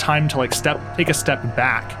in time to take a step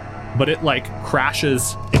back, but it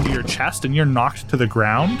crashes into your chest and you're knocked to the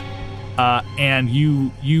ground. And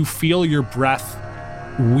you feel your breath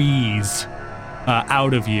wheeze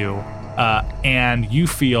out of you, and you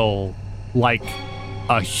feel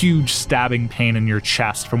a huge stabbing pain in your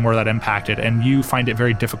chest from where that impacted, and you find it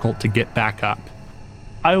very difficult to get back up.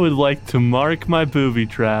 I would like to mark my booby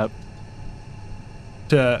trap.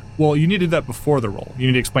 Well, you need to do that before the roll. You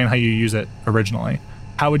need to explain how you use it originally.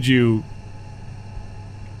 How would you...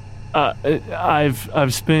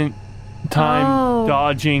 I've spent time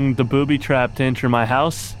dodging the booby trap to enter my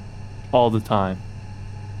house all the time.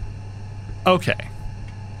 Okay.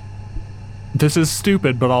 This is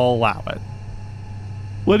stupid, but I'll allow it.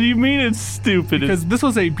 What do you mean it's stupid? Because this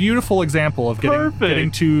was a beautiful example of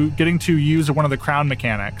getting to use one of the crown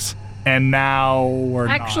mechanics, and now we're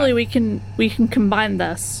actually not. we can combine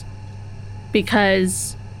this,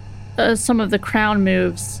 because some of the crown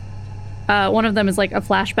moves, one of them is a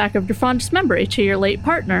flashback of your fondest memory to your late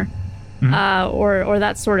partner, or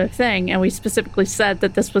that sort of thing. And we specifically said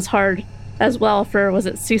that this was hard as well for, was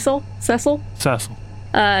it Cecil?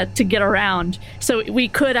 To get around. So we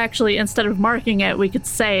could actually, instead of marking it, we could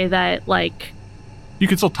say that you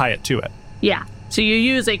could still tie it to it. Yeah. So you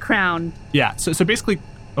use a crown. Yeah. So basically,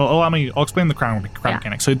 I'll explain the crown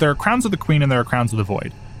mechanic. So there are crowns of the queen and there are crowns of the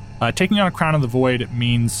void. Taking on a crown of the void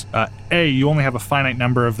means you only have a finite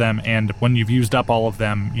number of them, and when you've used up all of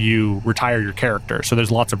them, you retire your character. So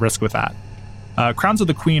there's lots of risk with that. Crowns of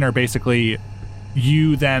the queen are basically,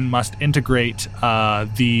 you then must integrate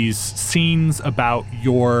these scenes about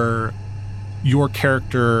your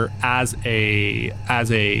character as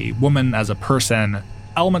a woman, as a person,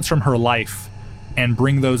 elements from her life, and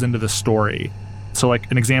bring those into the story. So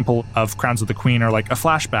an example of Crowns of the Queen are a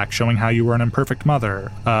flashback showing how you were an imperfect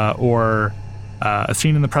mother, or a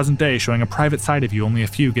scene in the present day showing a private side of you only a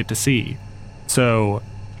few get to see. So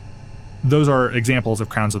those are examples of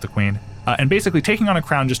Crowns of the Queen. And basically, taking on a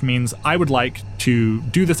crown just means I would like to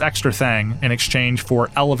do this extra thing in exchange for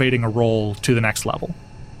elevating a role to the next level.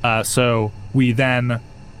 So we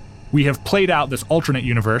have played out this alternate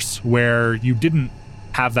universe where you didn't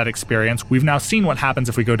have that experience. We've now seen what happens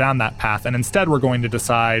if we go down that path, and instead we're going to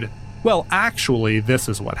decide, well, actually, this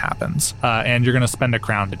is what happens, and you're going to spend a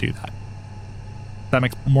crown to do that. That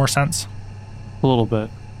makes more sense? A little bit.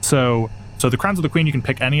 So the Crowns of the Queen, you can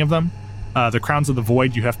pick any of them. The Crowns of the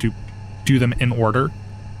Void, you have to do them in order.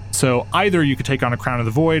 So either you could take on a Crown of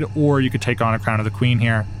the Void, or you could take on a Crown of the Queen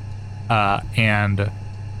here, and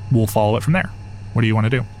we'll follow it from there. What do you want to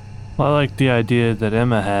do? Well, I like the idea that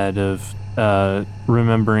Emma had of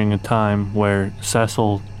remembering a time where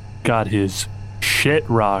Cecil got his shit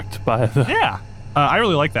rocked by the... Yeah, I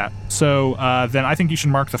really like that. So then I think you should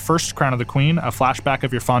mark the first Crown of the Queen a flashback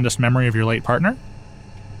of your fondest memory of your late partner.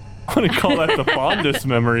 I want to call that the fondest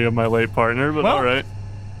memory of my late partner, but all right.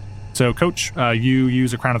 So, Coach, you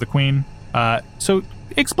use a Crown of the Queen. So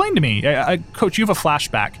explain to me, Coach, you have a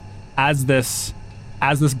flashback. As this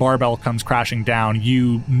barbell comes crashing down,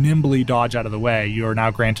 you nimbly dodge out of the way. You are now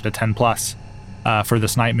granted a 10+ for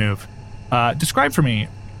this night move. Describe for me,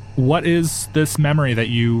 what is this memory that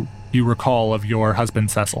you recall of your husband,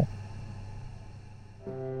 Cecil?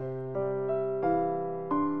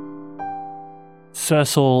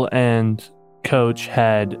 Cecil and Coach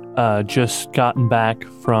had just gotten back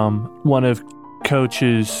from one of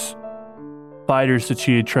Coach's fighters that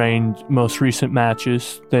she had trained most recent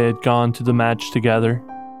matches. They had gone to the match together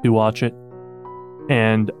to watch it.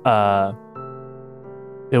 And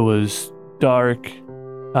it was dark.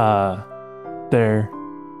 They're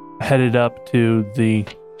headed up to the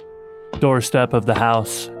doorstep of the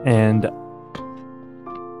house, and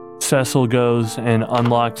Cecil goes and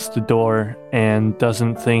unlocks the door and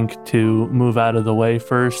doesn't think to move out of the way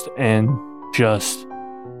first, and just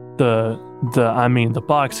the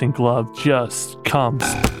boxing glove just comes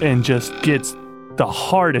and just gets the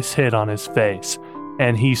hardest hit on his face,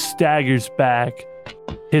 and he staggers back,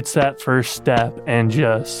 hits that first step, and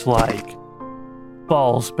just like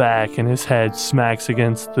falls back, and his head smacks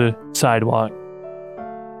against the sidewalk.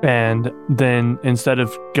 And then instead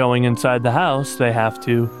of going inside the house, they have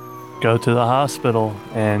to go to the hospital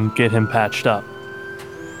and get him patched up.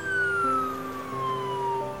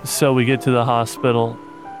 So we get to the hospital,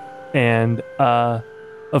 and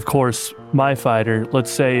of course, my fighter, let's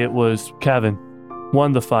say it was Kevin,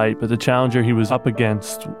 won the fight, but the challenger he was up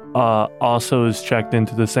against also is checked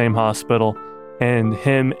into the same hospital, and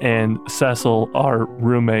him and Cecil are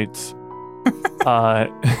roommates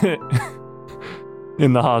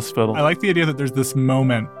in the hospital. I like the idea that there's this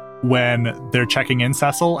moment when they're checking in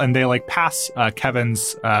Cecil, and they like pass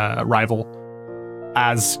Kevin's rival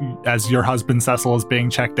as your husband Cecil is being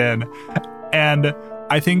checked in, and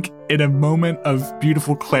I think in a moment of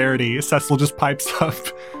beautiful clarity, Cecil just pipes up,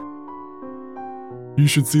 "You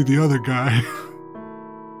should see the other guy."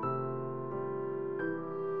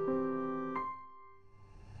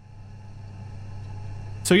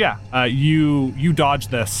 So yeah, you dodge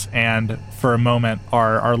this, and for a moment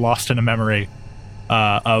are lost in a memory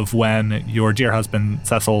of when your dear husband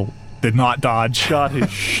Cecil did not dodge. Got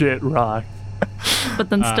his shit rocked. But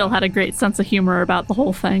then still had a great sense of humor about the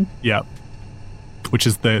whole thing. Yep. Which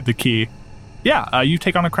is the key. Yeah, you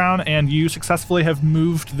take on a crown, and you successfully have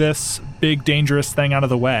moved this big, dangerous thing out of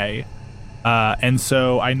the way. And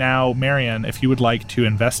so I now, Marion, if you would like to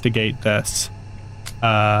investigate this,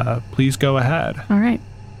 please go ahead. All right.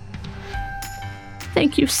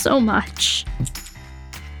 Thank you so much.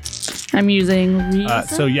 I'm using reason.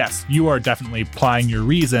 So yes, you are definitely applying your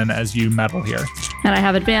reason as you meddle here. And I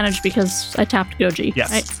have advantage because I tapped Goji.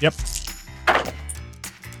 Yes. Right? Yep.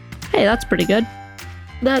 Hey, that's pretty good.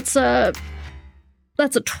 That's a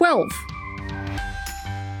 12.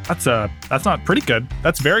 That's not pretty good.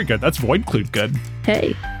 That's very good. That's Void Clued good.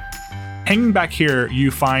 Hey. Hanging back here, you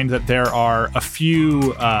find that there are a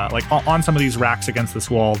few, like on some of these racks against this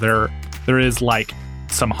wall, there is like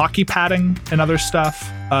some hockey padding and other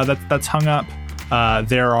stuff that's hung up.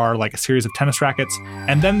 There are like a series of tennis rackets,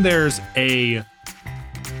 and then there's a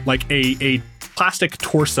plastic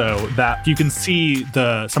torso that you can see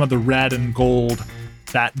some of the red and gold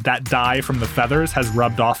that dye from the feathers has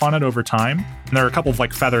rubbed off on it over time. And there are a couple of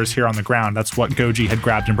like feathers here on the ground. That's what Goji had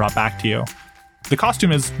grabbed and brought back to you. The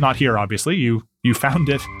costume is not here, obviously. You found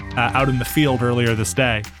it out in the field earlier this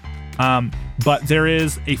day. But there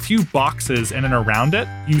is a few boxes in and around it.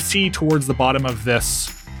 You see towards the bottom of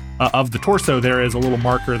this, of the torso, there is a little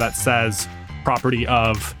marker that says property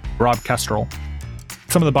of Rob Kestrel.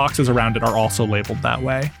 Some of the boxes around it are also labeled that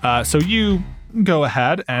way. So you go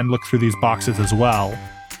ahead and look through these boxes as well.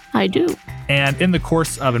 I do. And in the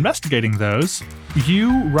course of investigating those,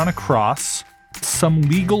 you run across some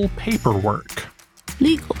legal paperwork.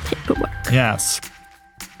 Legal paperwork. Yes.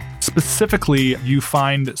 Specifically, you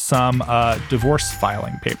find some divorce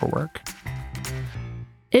filing paperwork.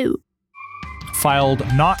 Ew. Filed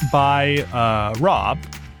not by Rob,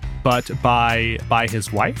 but by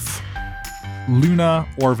his wife, Luna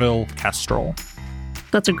Orville Kestrel.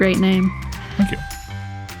 That's a great name. Thank you.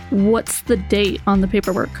 What's the date on the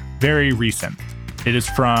paperwork? Very recent. It is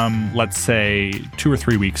from, let's say, 2 or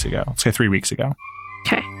 3 weeks ago. Let's say 3 weeks ago.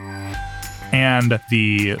 Okay. And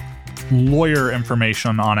the lawyer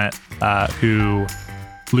information on it, who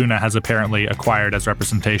Luna has apparently acquired as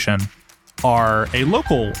representation, are a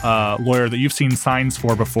local lawyer that you've seen signs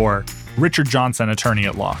for before, Richard Johnson, attorney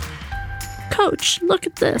at law. Coach, look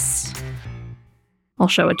at this. I'll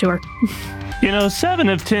show it to her. 7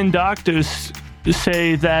 of 10 doctors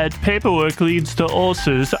say that paperwork leads to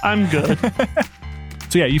ulcers. I'm good.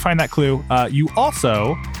 So yeah, you find that clue. You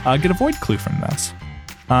also get a void clue from this.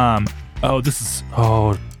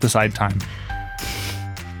 Decide time.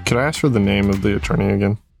 Could I ask for the name of the attorney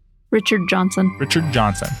again? Richard Johnson. Richard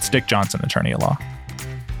Johnson. It's Dick Johnson, attorney at law.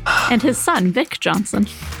 And his son, Vic Johnson.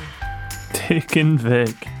 Dick and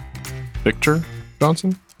Vic. Victor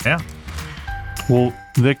Johnson? Yeah. Well,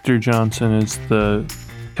 Victor Johnson is the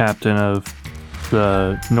captain of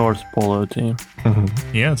the North Polo team.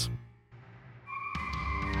 Mm-hmm. He is.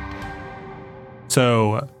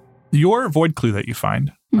 So your void clue that you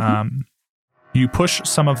find, you push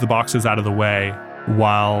some of the boxes out of the way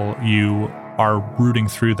while you are rooting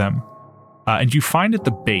through them. And you find at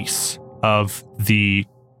the base of the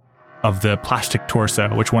plastic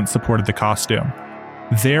torso, which once supported the costume,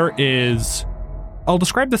 there is, I'll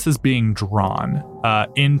describe this as being drawn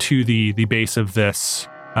into the base of this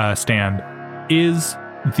stand, is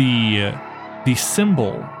the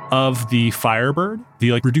symbol of the Firebird,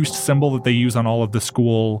 the reduced symbol that they use on all of the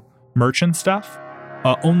school merch and stuff.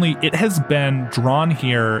 Only it has been drawn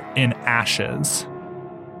here in ashes,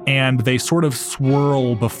 and they sort of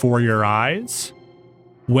swirl before your eyes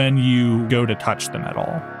when you go to touch them at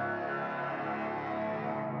all.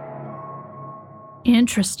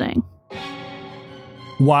 Interesting.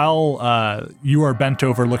 While you are bent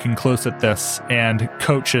over looking close at this, and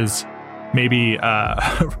Coach is maybe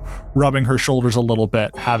rubbing her shoulders a little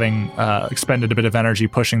bit, having expended a bit of energy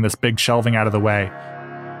pushing this big shelving out of the way,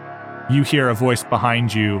 you hear a voice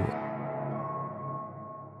behind you.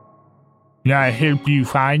 Can I help you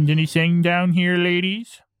find anything down here,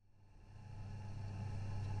 ladies?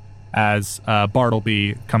 As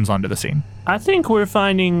Bartleby comes onto the scene. I think we're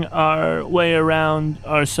finding our way around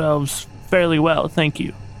ourselves fairly well, thank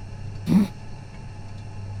you.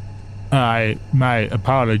 My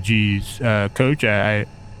apologies, Coach. I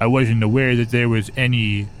wasn't aware that there was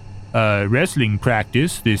any wrestling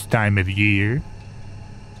practice this time of year.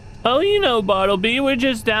 Oh, you know, Bartleby, we're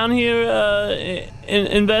just down here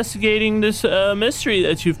investigating this mystery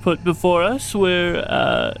that you've put before us.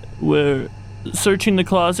 We're searching the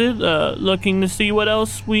closet, looking to see what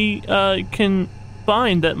else we can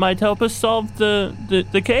find that might help us solve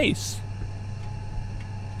the case.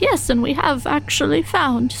 Yes, and we have actually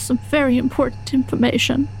found some very important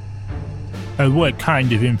information. What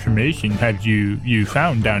kind of information have you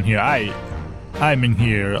found down here? I'm in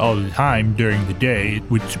here all the time during the day. It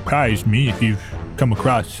would surprise me if you've come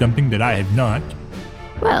across something that I have not.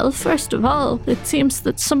 Well, first of all, it seems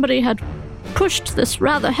that somebody had pushed this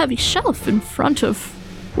rather heavy shelf in front of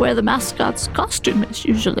where the mascot's costume is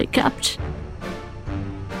usually kept.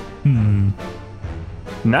 And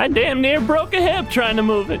I damn near broke a hip trying to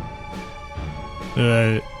move it.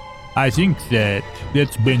 I think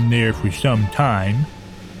that's been there for some time.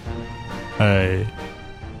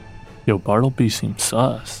 Yo, Bartleby seems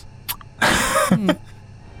sus.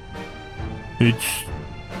 It's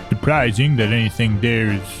surprising that anything there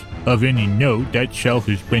is of any note. That shelf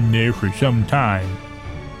has been there for some time.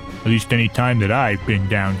 At least any time that I've been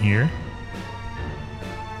down here.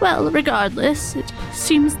 Well, regardless, it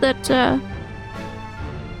seems that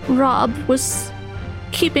Rob was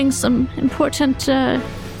keeping some important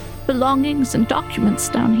belongings and documents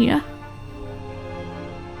down here.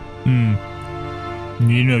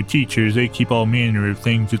 You know, teachers, they keep all manner of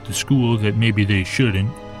things at the school that maybe they shouldn't.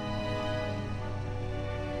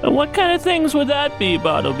 What kind of things would that be,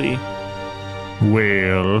 Bartleby?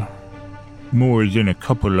 Well, more than a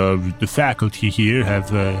couple of the faculty here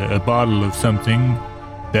have a bottle of something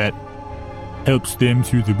that helps them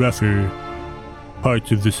through the rougher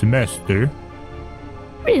parts of the semester.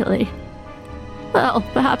 Really? Well,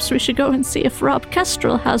 perhaps we should go and see if Rob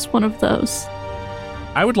Kestrel has one of those.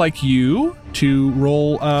 I would like you to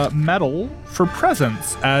roll metal for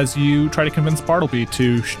presence as you try to convince Bartleby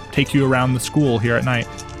to take you around the school here at night.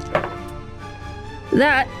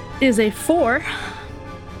 That is a 4.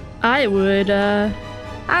 I would,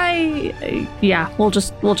 yeah, we'll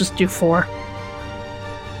just do 4.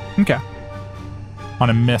 Okay. On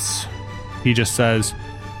a miss, he just says,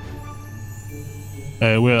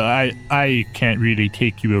 well, I can't really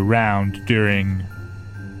take you around during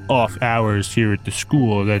off hours here at the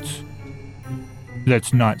school.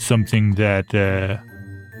 That's not something that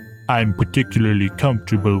I'm particularly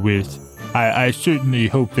comfortable with. I certainly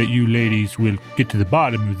hope that you ladies will get to the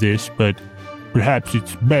bottom of this, but perhaps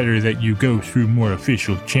it's better that you go through more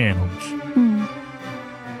official channels.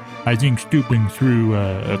 I think stooping through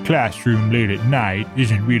a classroom late at night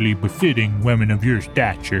isn't really befitting women of your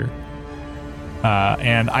stature.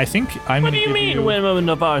 And I think I'm What going to do you mean, women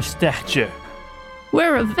of our stature?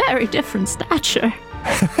 We're a very different stature.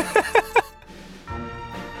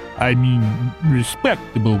 I mean,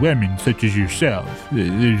 respectable women such as yourself.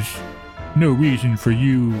 There's no reason for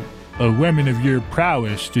you, a woman of your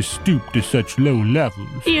prowess, to stoop to such low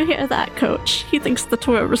levels. You hear that, Coach? He thinks that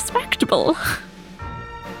we're respectable.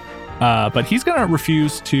 But he's going to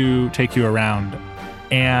refuse to take you around.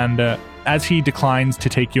 And as he declines to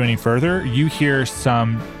take you any further, you hear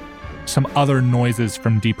some other noises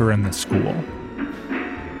from deeper in the school.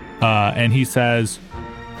 And he says,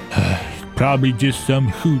 probably just some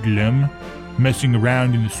hoodlum messing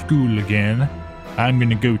around in the school again. I'm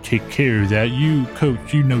gonna go take care of that. You,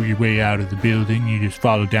 Coach, you know your way out of the building. You just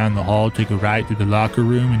follow down the hall, take a right to the locker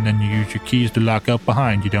room, and then you use your keys to lock up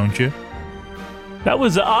behind you, don't you? That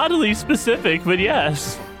was oddly specific, but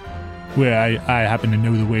yes. Well, I happen to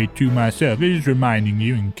know the way too myself. It is reminding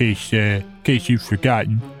you in case you've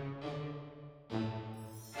forgotten.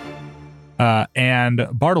 And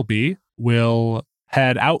Bartleby will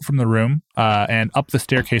head out from the room and up the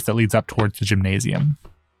staircase that leads up towards the gymnasium.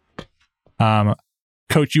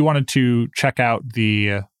 Coach, you wanted to check out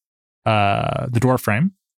the door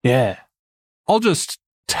frame. Yeah. I'll just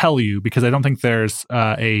tell you because I don't think there's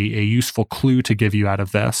a useful clue to give you out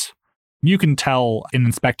of this. You can tell in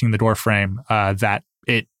inspecting the door frame that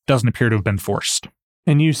it doesn't appear to have been forced.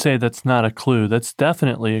 And you say that's not a clue. That's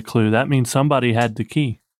definitely a clue. That means somebody had the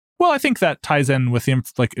key. Well, I think that ties in with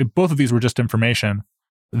both of these were just information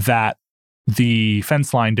that the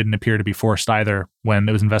fence line didn't appear to be forced either when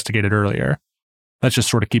it was investigated earlier. That's just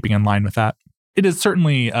sort of keeping in line with that. It is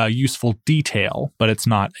certainly a useful detail, but it's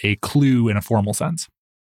not a clue in a formal sense.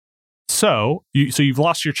 So you've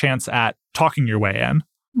lost your chance at talking your way in.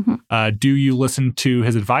 Mm-hmm. Do you listen to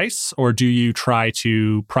his advice, or do you try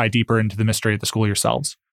to pry deeper into the mystery at the school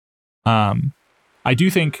yourselves? I do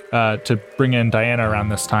think to bring in Diana around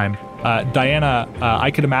this time, Diana,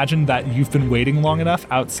 I could imagine that you've been waiting long enough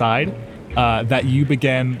outside that you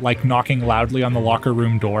began knocking loudly on the locker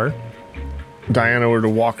room door. Diana were to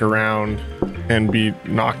walk around and be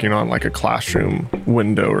knocking on a classroom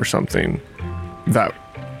window or something that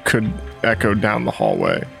could echo down the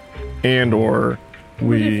hallway, and or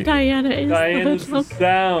What if Diana's the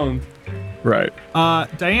sound. Right.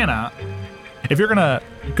 Diana, if you're gonna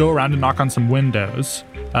go around and knock on some windows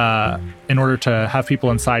in order to have people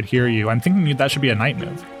inside hear you, I'm thinking that should be a night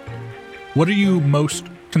move. What are you most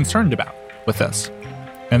concerned about with this?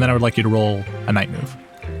 And then I would like you to roll a night move.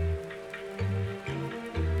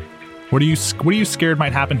 What are you scared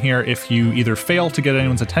might happen here if you either fail to get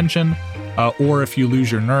anyone's attention, or if you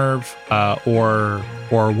lose your nerve, or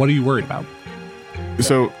what are you worried about?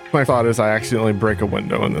 So my thought is I accidentally break a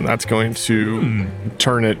window, and then that's going to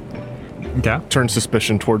turn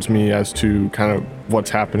suspicion towards me as to kind of what's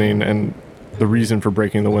happening and the reason for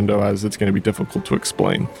breaking the window, as it's going to be difficult to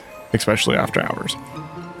explain, especially after hours.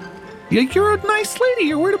 Yeah, you're a nice lady.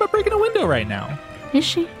 You're worried about breaking a window right now. Is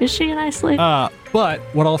she a nice lady? But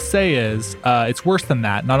what I'll say is it's worse than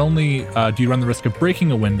that. Not only do you run the risk of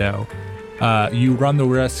breaking a window, you run the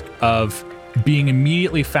risk of being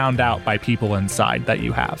immediately found out by people inside that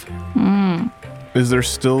you have. Is there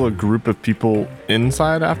still a group of people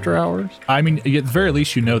inside after hours? I mean, at the very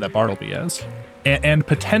least, you know that Bartleby is, and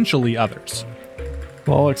potentially others.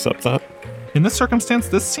 Well, I'll accept that. In this circumstance,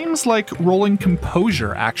 this seems like rolling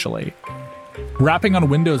composure, actually. Rapping on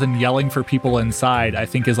windows and yelling for people inside, I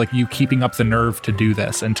think, is you keeping up the nerve to do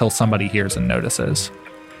this until somebody hears and notices.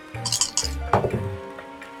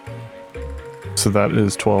 So that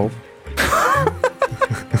is 12.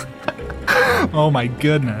 Oh my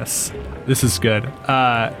goodness. This is good.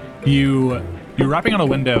 You're rapping on a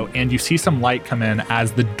window and you see some light come in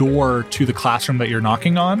as the door to the classroom that you're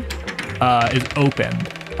knocking on is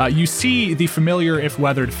opened. You see the familiar, if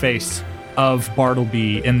weathered, face of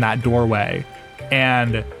Bartleby in that doorway,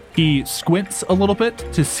 and he squints a little bit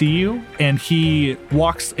to see you, and he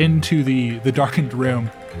walks into the darkened room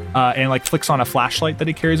and flicks on a flashlight that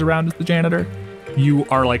he carries around as the janitor. You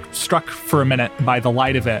are struck for a minute by the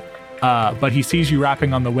light of it, but he sees you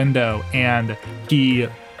rapping on the window, and he,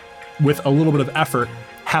 with a little bit of effort,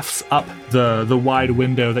 hefts up the wide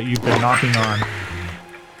window that you've been knocking on.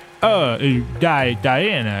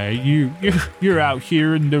 Diana, you're out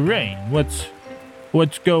here in the rain.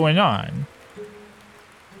 What's going on?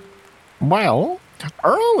 Well,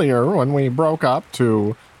 earlier when we broke up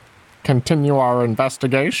to continue our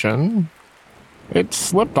investigation, it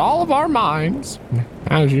slipped all of our minds,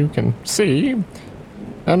 as you can see,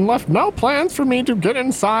 and left no plans for me to get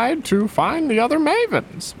inside to find the other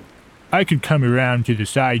mavens. I could come around to the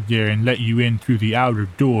side there and let you in through the outer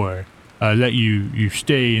door. Let you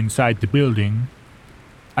stay inside the building.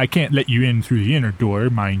 I can't let you in through the inner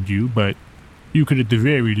door, mind you, but you could at the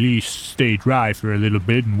very least stay dry for a little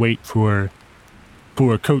bit and wait for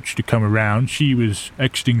a coach to come around. She was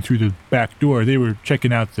exiting through the back door. They were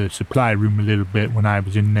checking out the supply room a little bit when I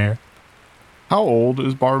was in there. How old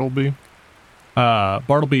is Bartleby?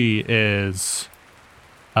 Bartleby is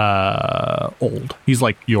old. He's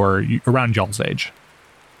around y'all's age.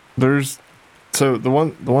 So the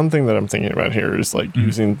one thing that I'm thinking about here is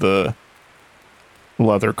using the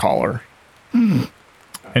leather collar.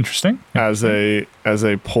 Interesting. As a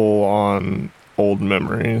pull on old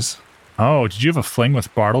memories. Oh, did you have a fling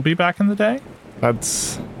with Bartleby back in the day?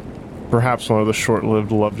 That's perhaps one of the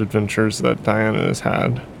short-lived loved adventures that Diana has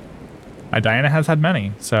had. Diana has had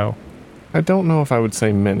many, so I don't know if I would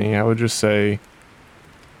say many. I would just say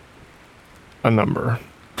a number.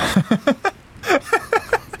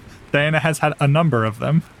 Diana has had a number of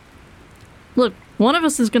them. Look, one of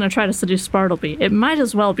us is going to try to seduce Bartleby. It might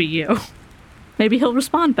as well be you. Maybe he'll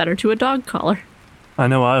respond better to a dog collar. I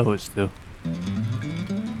know I always do.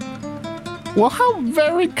 Well, how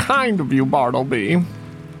very kind of you, Bartleby.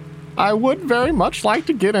 I would very much like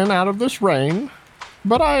to get in out of this rain,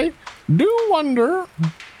 but I do wonder,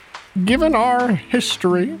 given our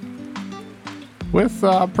history with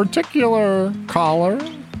a particular collar,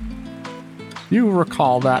 you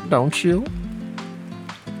recall that, don't you?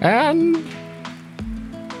 And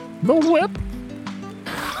the whip.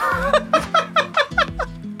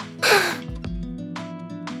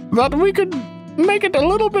 That we could make it a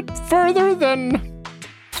little bit further than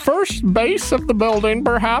first base of the building,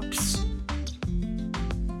 perhaps.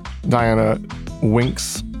 Diana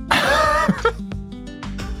winks.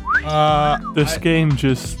 This game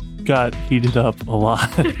just got heated up a lot.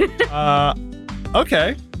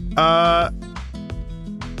 Okay.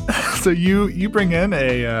 So you bring in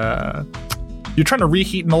a you're trying to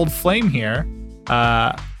reheat an old flame here.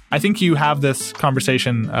 I think you have this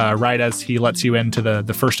conversation right as he lets you into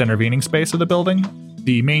the first intervening space of the building.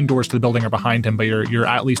 The main doors to the building are behind him, but you're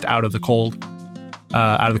at least out of the cold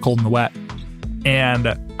and the wet. And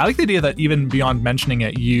I like the idea that even beyond mentioning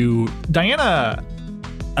it, Diana,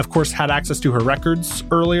 of course, had access to her records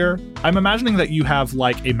earlier. I'm imagining that you have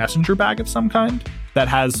like a messenger bag of some kind that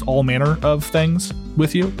has all manner of things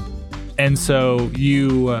with you. And so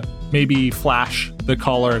you maybe flash the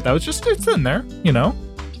collar that was it's in there,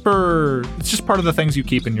 it's just part of the things you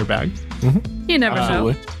keep in your bag. Mm-hmm. You never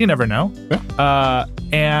know. You never know. Yeah.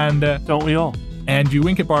 And Don't we all? And you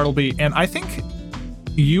wink at Bartleby, and I think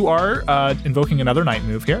you are invoking another night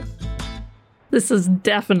move here. This is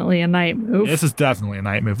definitely a night move. This is definitely a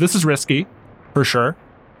night move. This is risky, for sure.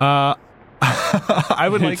 I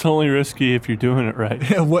would It's only risky if you're doing it right.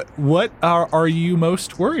 What are you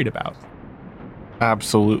most worried about?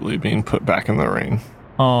 Absolutely being put back in the rain.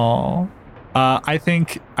 Oh, I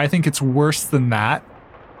think it's worse than that.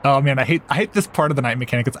 Oh man, I hate this part of the night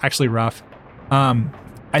mechanic. It's actually rough.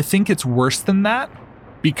 I think it's worse than that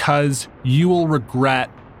because you will regret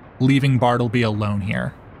leaving Bartleby alone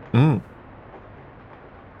here. Mm.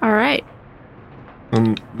 All right.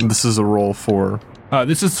 This is a roll for...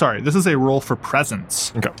 This is a roll for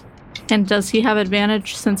presence. Okay. And does he have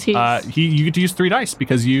advantage since he's... You get to use 3 dice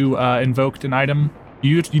because you invoked an item.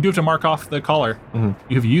 You do have to mark off the collar. Mm-hmm.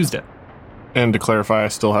 You have used it. And to clarify, I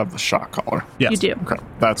still have the shock collar. Yes. You do. Okay.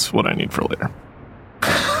 That's what I need for later.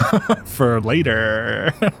 For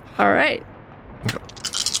later. All right.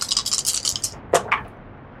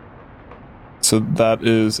 So that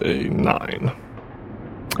is a 9.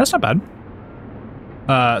 That's not bad.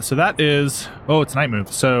 So that is... Oh, it's a night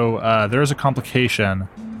move. So there is a complication.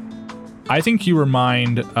 I think you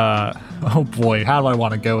remind... oh boy, how do I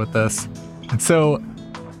want to go with this? So,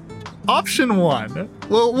 option 1.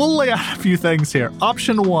 We'll lay out a few things here.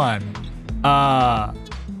 Option 1.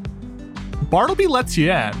 Bartleby lets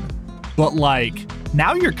you in, but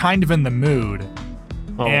now you're kind of in the mood.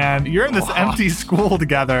 Oh. And you're in this empty school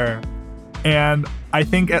together. And I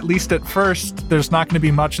think at least at first, there's not going to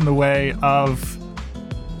be much in the way of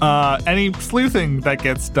any sleuthing that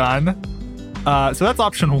gets done. So that's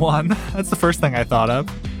option 1. That's the first thing I thought of.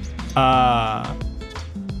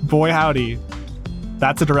 Boy howdy.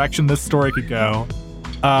 That's a direction this story could go.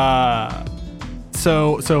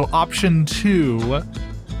 So option 2,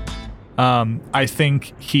 I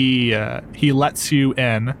think he lets you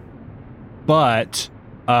in, but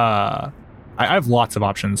I have lots of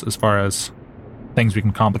options as far as things we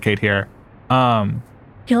can complicate here.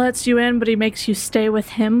 He lets you in, but he makes you stay with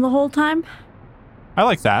him the whole time? I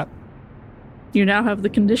like that. You now have the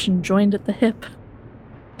condition joined at the hip.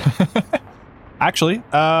 Actually,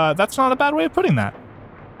 that's not a bad way of putting that.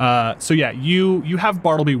 So yeah, you have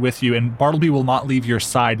Bartleby with you, and Bartleby will not leave your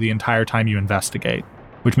side the entire time you investigate,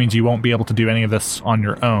 which means you won't be able to do any of this on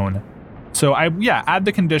your own. So add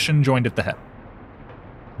the condition joined at the hip.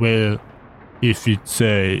 Well, if it's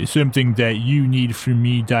something that you need from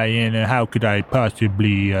me, Diana, how could I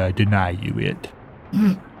possibly deny you it?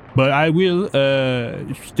 But I will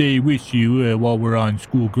stay with you while we're on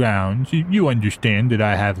school grounds. You understand that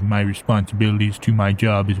I have my responsibilities to my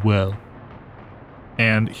job as well.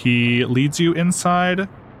 And he leads you inside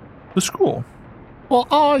the school.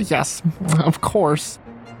 Well, yes, of course.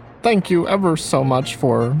 Thank you ever so much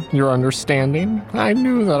for your understanding. I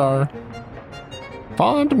knew that our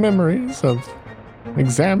fond memories of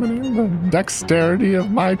examining the dexterity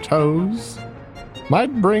of my toes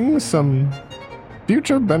might bring some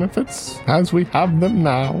future benefits as we have them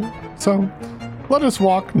now. So let us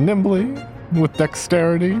walk nimbly with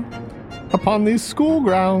dexterity upon these school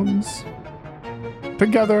grounds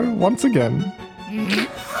together once again.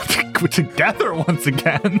 Together once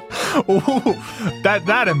again. Ooh,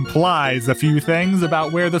 that implies a few things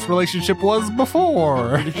about where this relationship was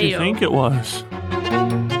before. What did you think it was?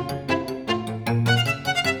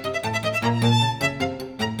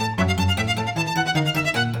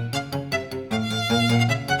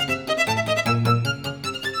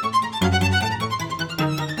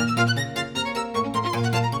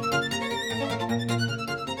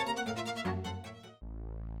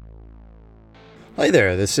 Hi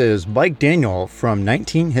there, this is Mike Daniel from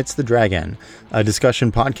 19 Hits the Dragon, a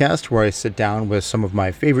discussion podcast where I sit down with some of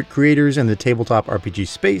my favorite creators in the tabletop RPG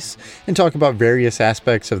space and talk about various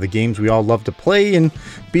aspects of the games we all love to play and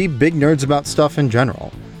be big nerds about stuff in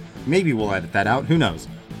general. Maybe we'll edit that out, who knows?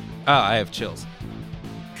 Oh, I have chills.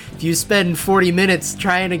 If you spend 40 minutes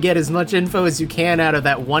trying to get as much info as you can out of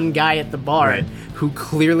that one guy at the bar Right. who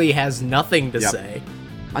clearly has nothing to Yep. say.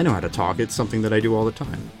 I know how to talk, it's something that I do all the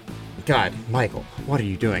time. God, Michael, what are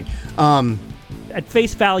you doing? At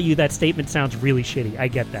face value, that statement sounds really shitty. I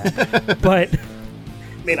get that. But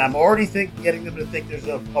I mean, I'm already getting them to think there's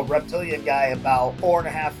a reptilian guy about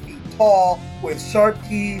 4.5 feet tall with sharp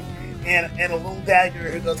teeth and a little dagger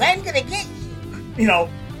who goes, "I'm gonna get you,"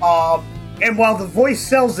 and while the voice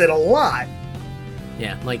sells it a lot.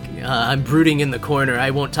 Yeah, like, I'm brooding in the corner. I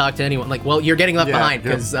won't talk to anyone. Like, well, you're getting left behind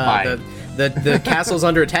because the castle's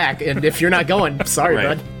under attack, and if you're not going, sorry,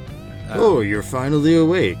 Right. bud. Oh, you're finally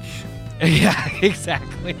awake. Yeah,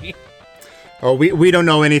 exactly. Oh, we don't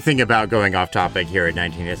know anything about going off topic here at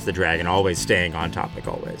 19 Hits the Dragon, always staying on topic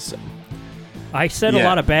always. So. I said a Yeah.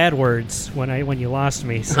 lot of bad words when you lost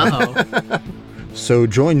me. So. Uh-oh. So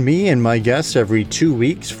join me and my guests every 2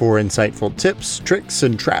 weeks for insightful tips, tricks,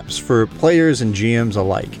 and traps for players and GMs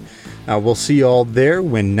alike. We'll see you all there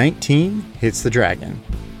when 19 hits the dragon.